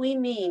if we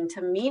mean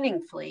to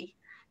meaningfully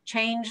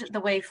change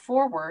the way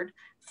forward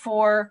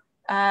for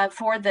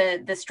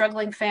the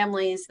struggling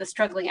families, the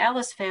struggling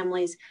Alice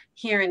families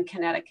here in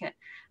Connecticut.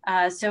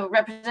 So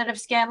Representative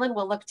Scanlon,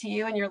 we'll look to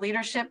you and your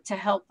leadership to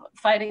help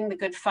fighting the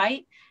good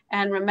fight,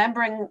 and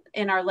remembering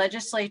in our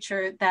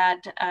legislature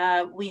that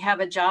we have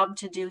a job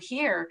to do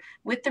here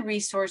with the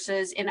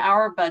resources in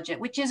our budget,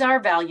 which is our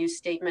value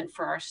statement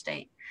for our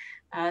state.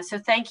 So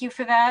thank you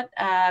for that.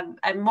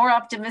 I'm more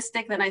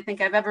optimistic than I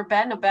think I've ever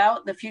been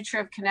about the future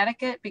of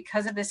Connecticut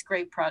because of this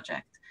great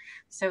project.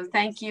 So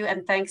thank you,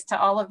 and thanks to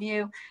all of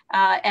you.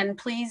 And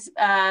please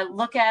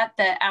look at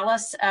the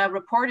Alice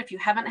report if you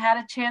haven't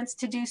had a chance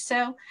to do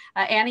so.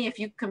 Annie, if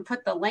you can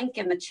put the link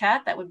in the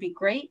chat, that would be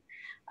great.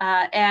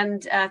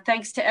 And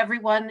thanks to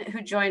everyone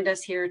who joined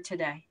us here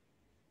today.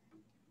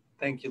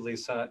 Thank you,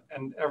 Lisa.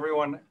 And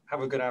everyone,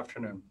 have a good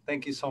afternoon.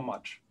 Thank you so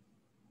much.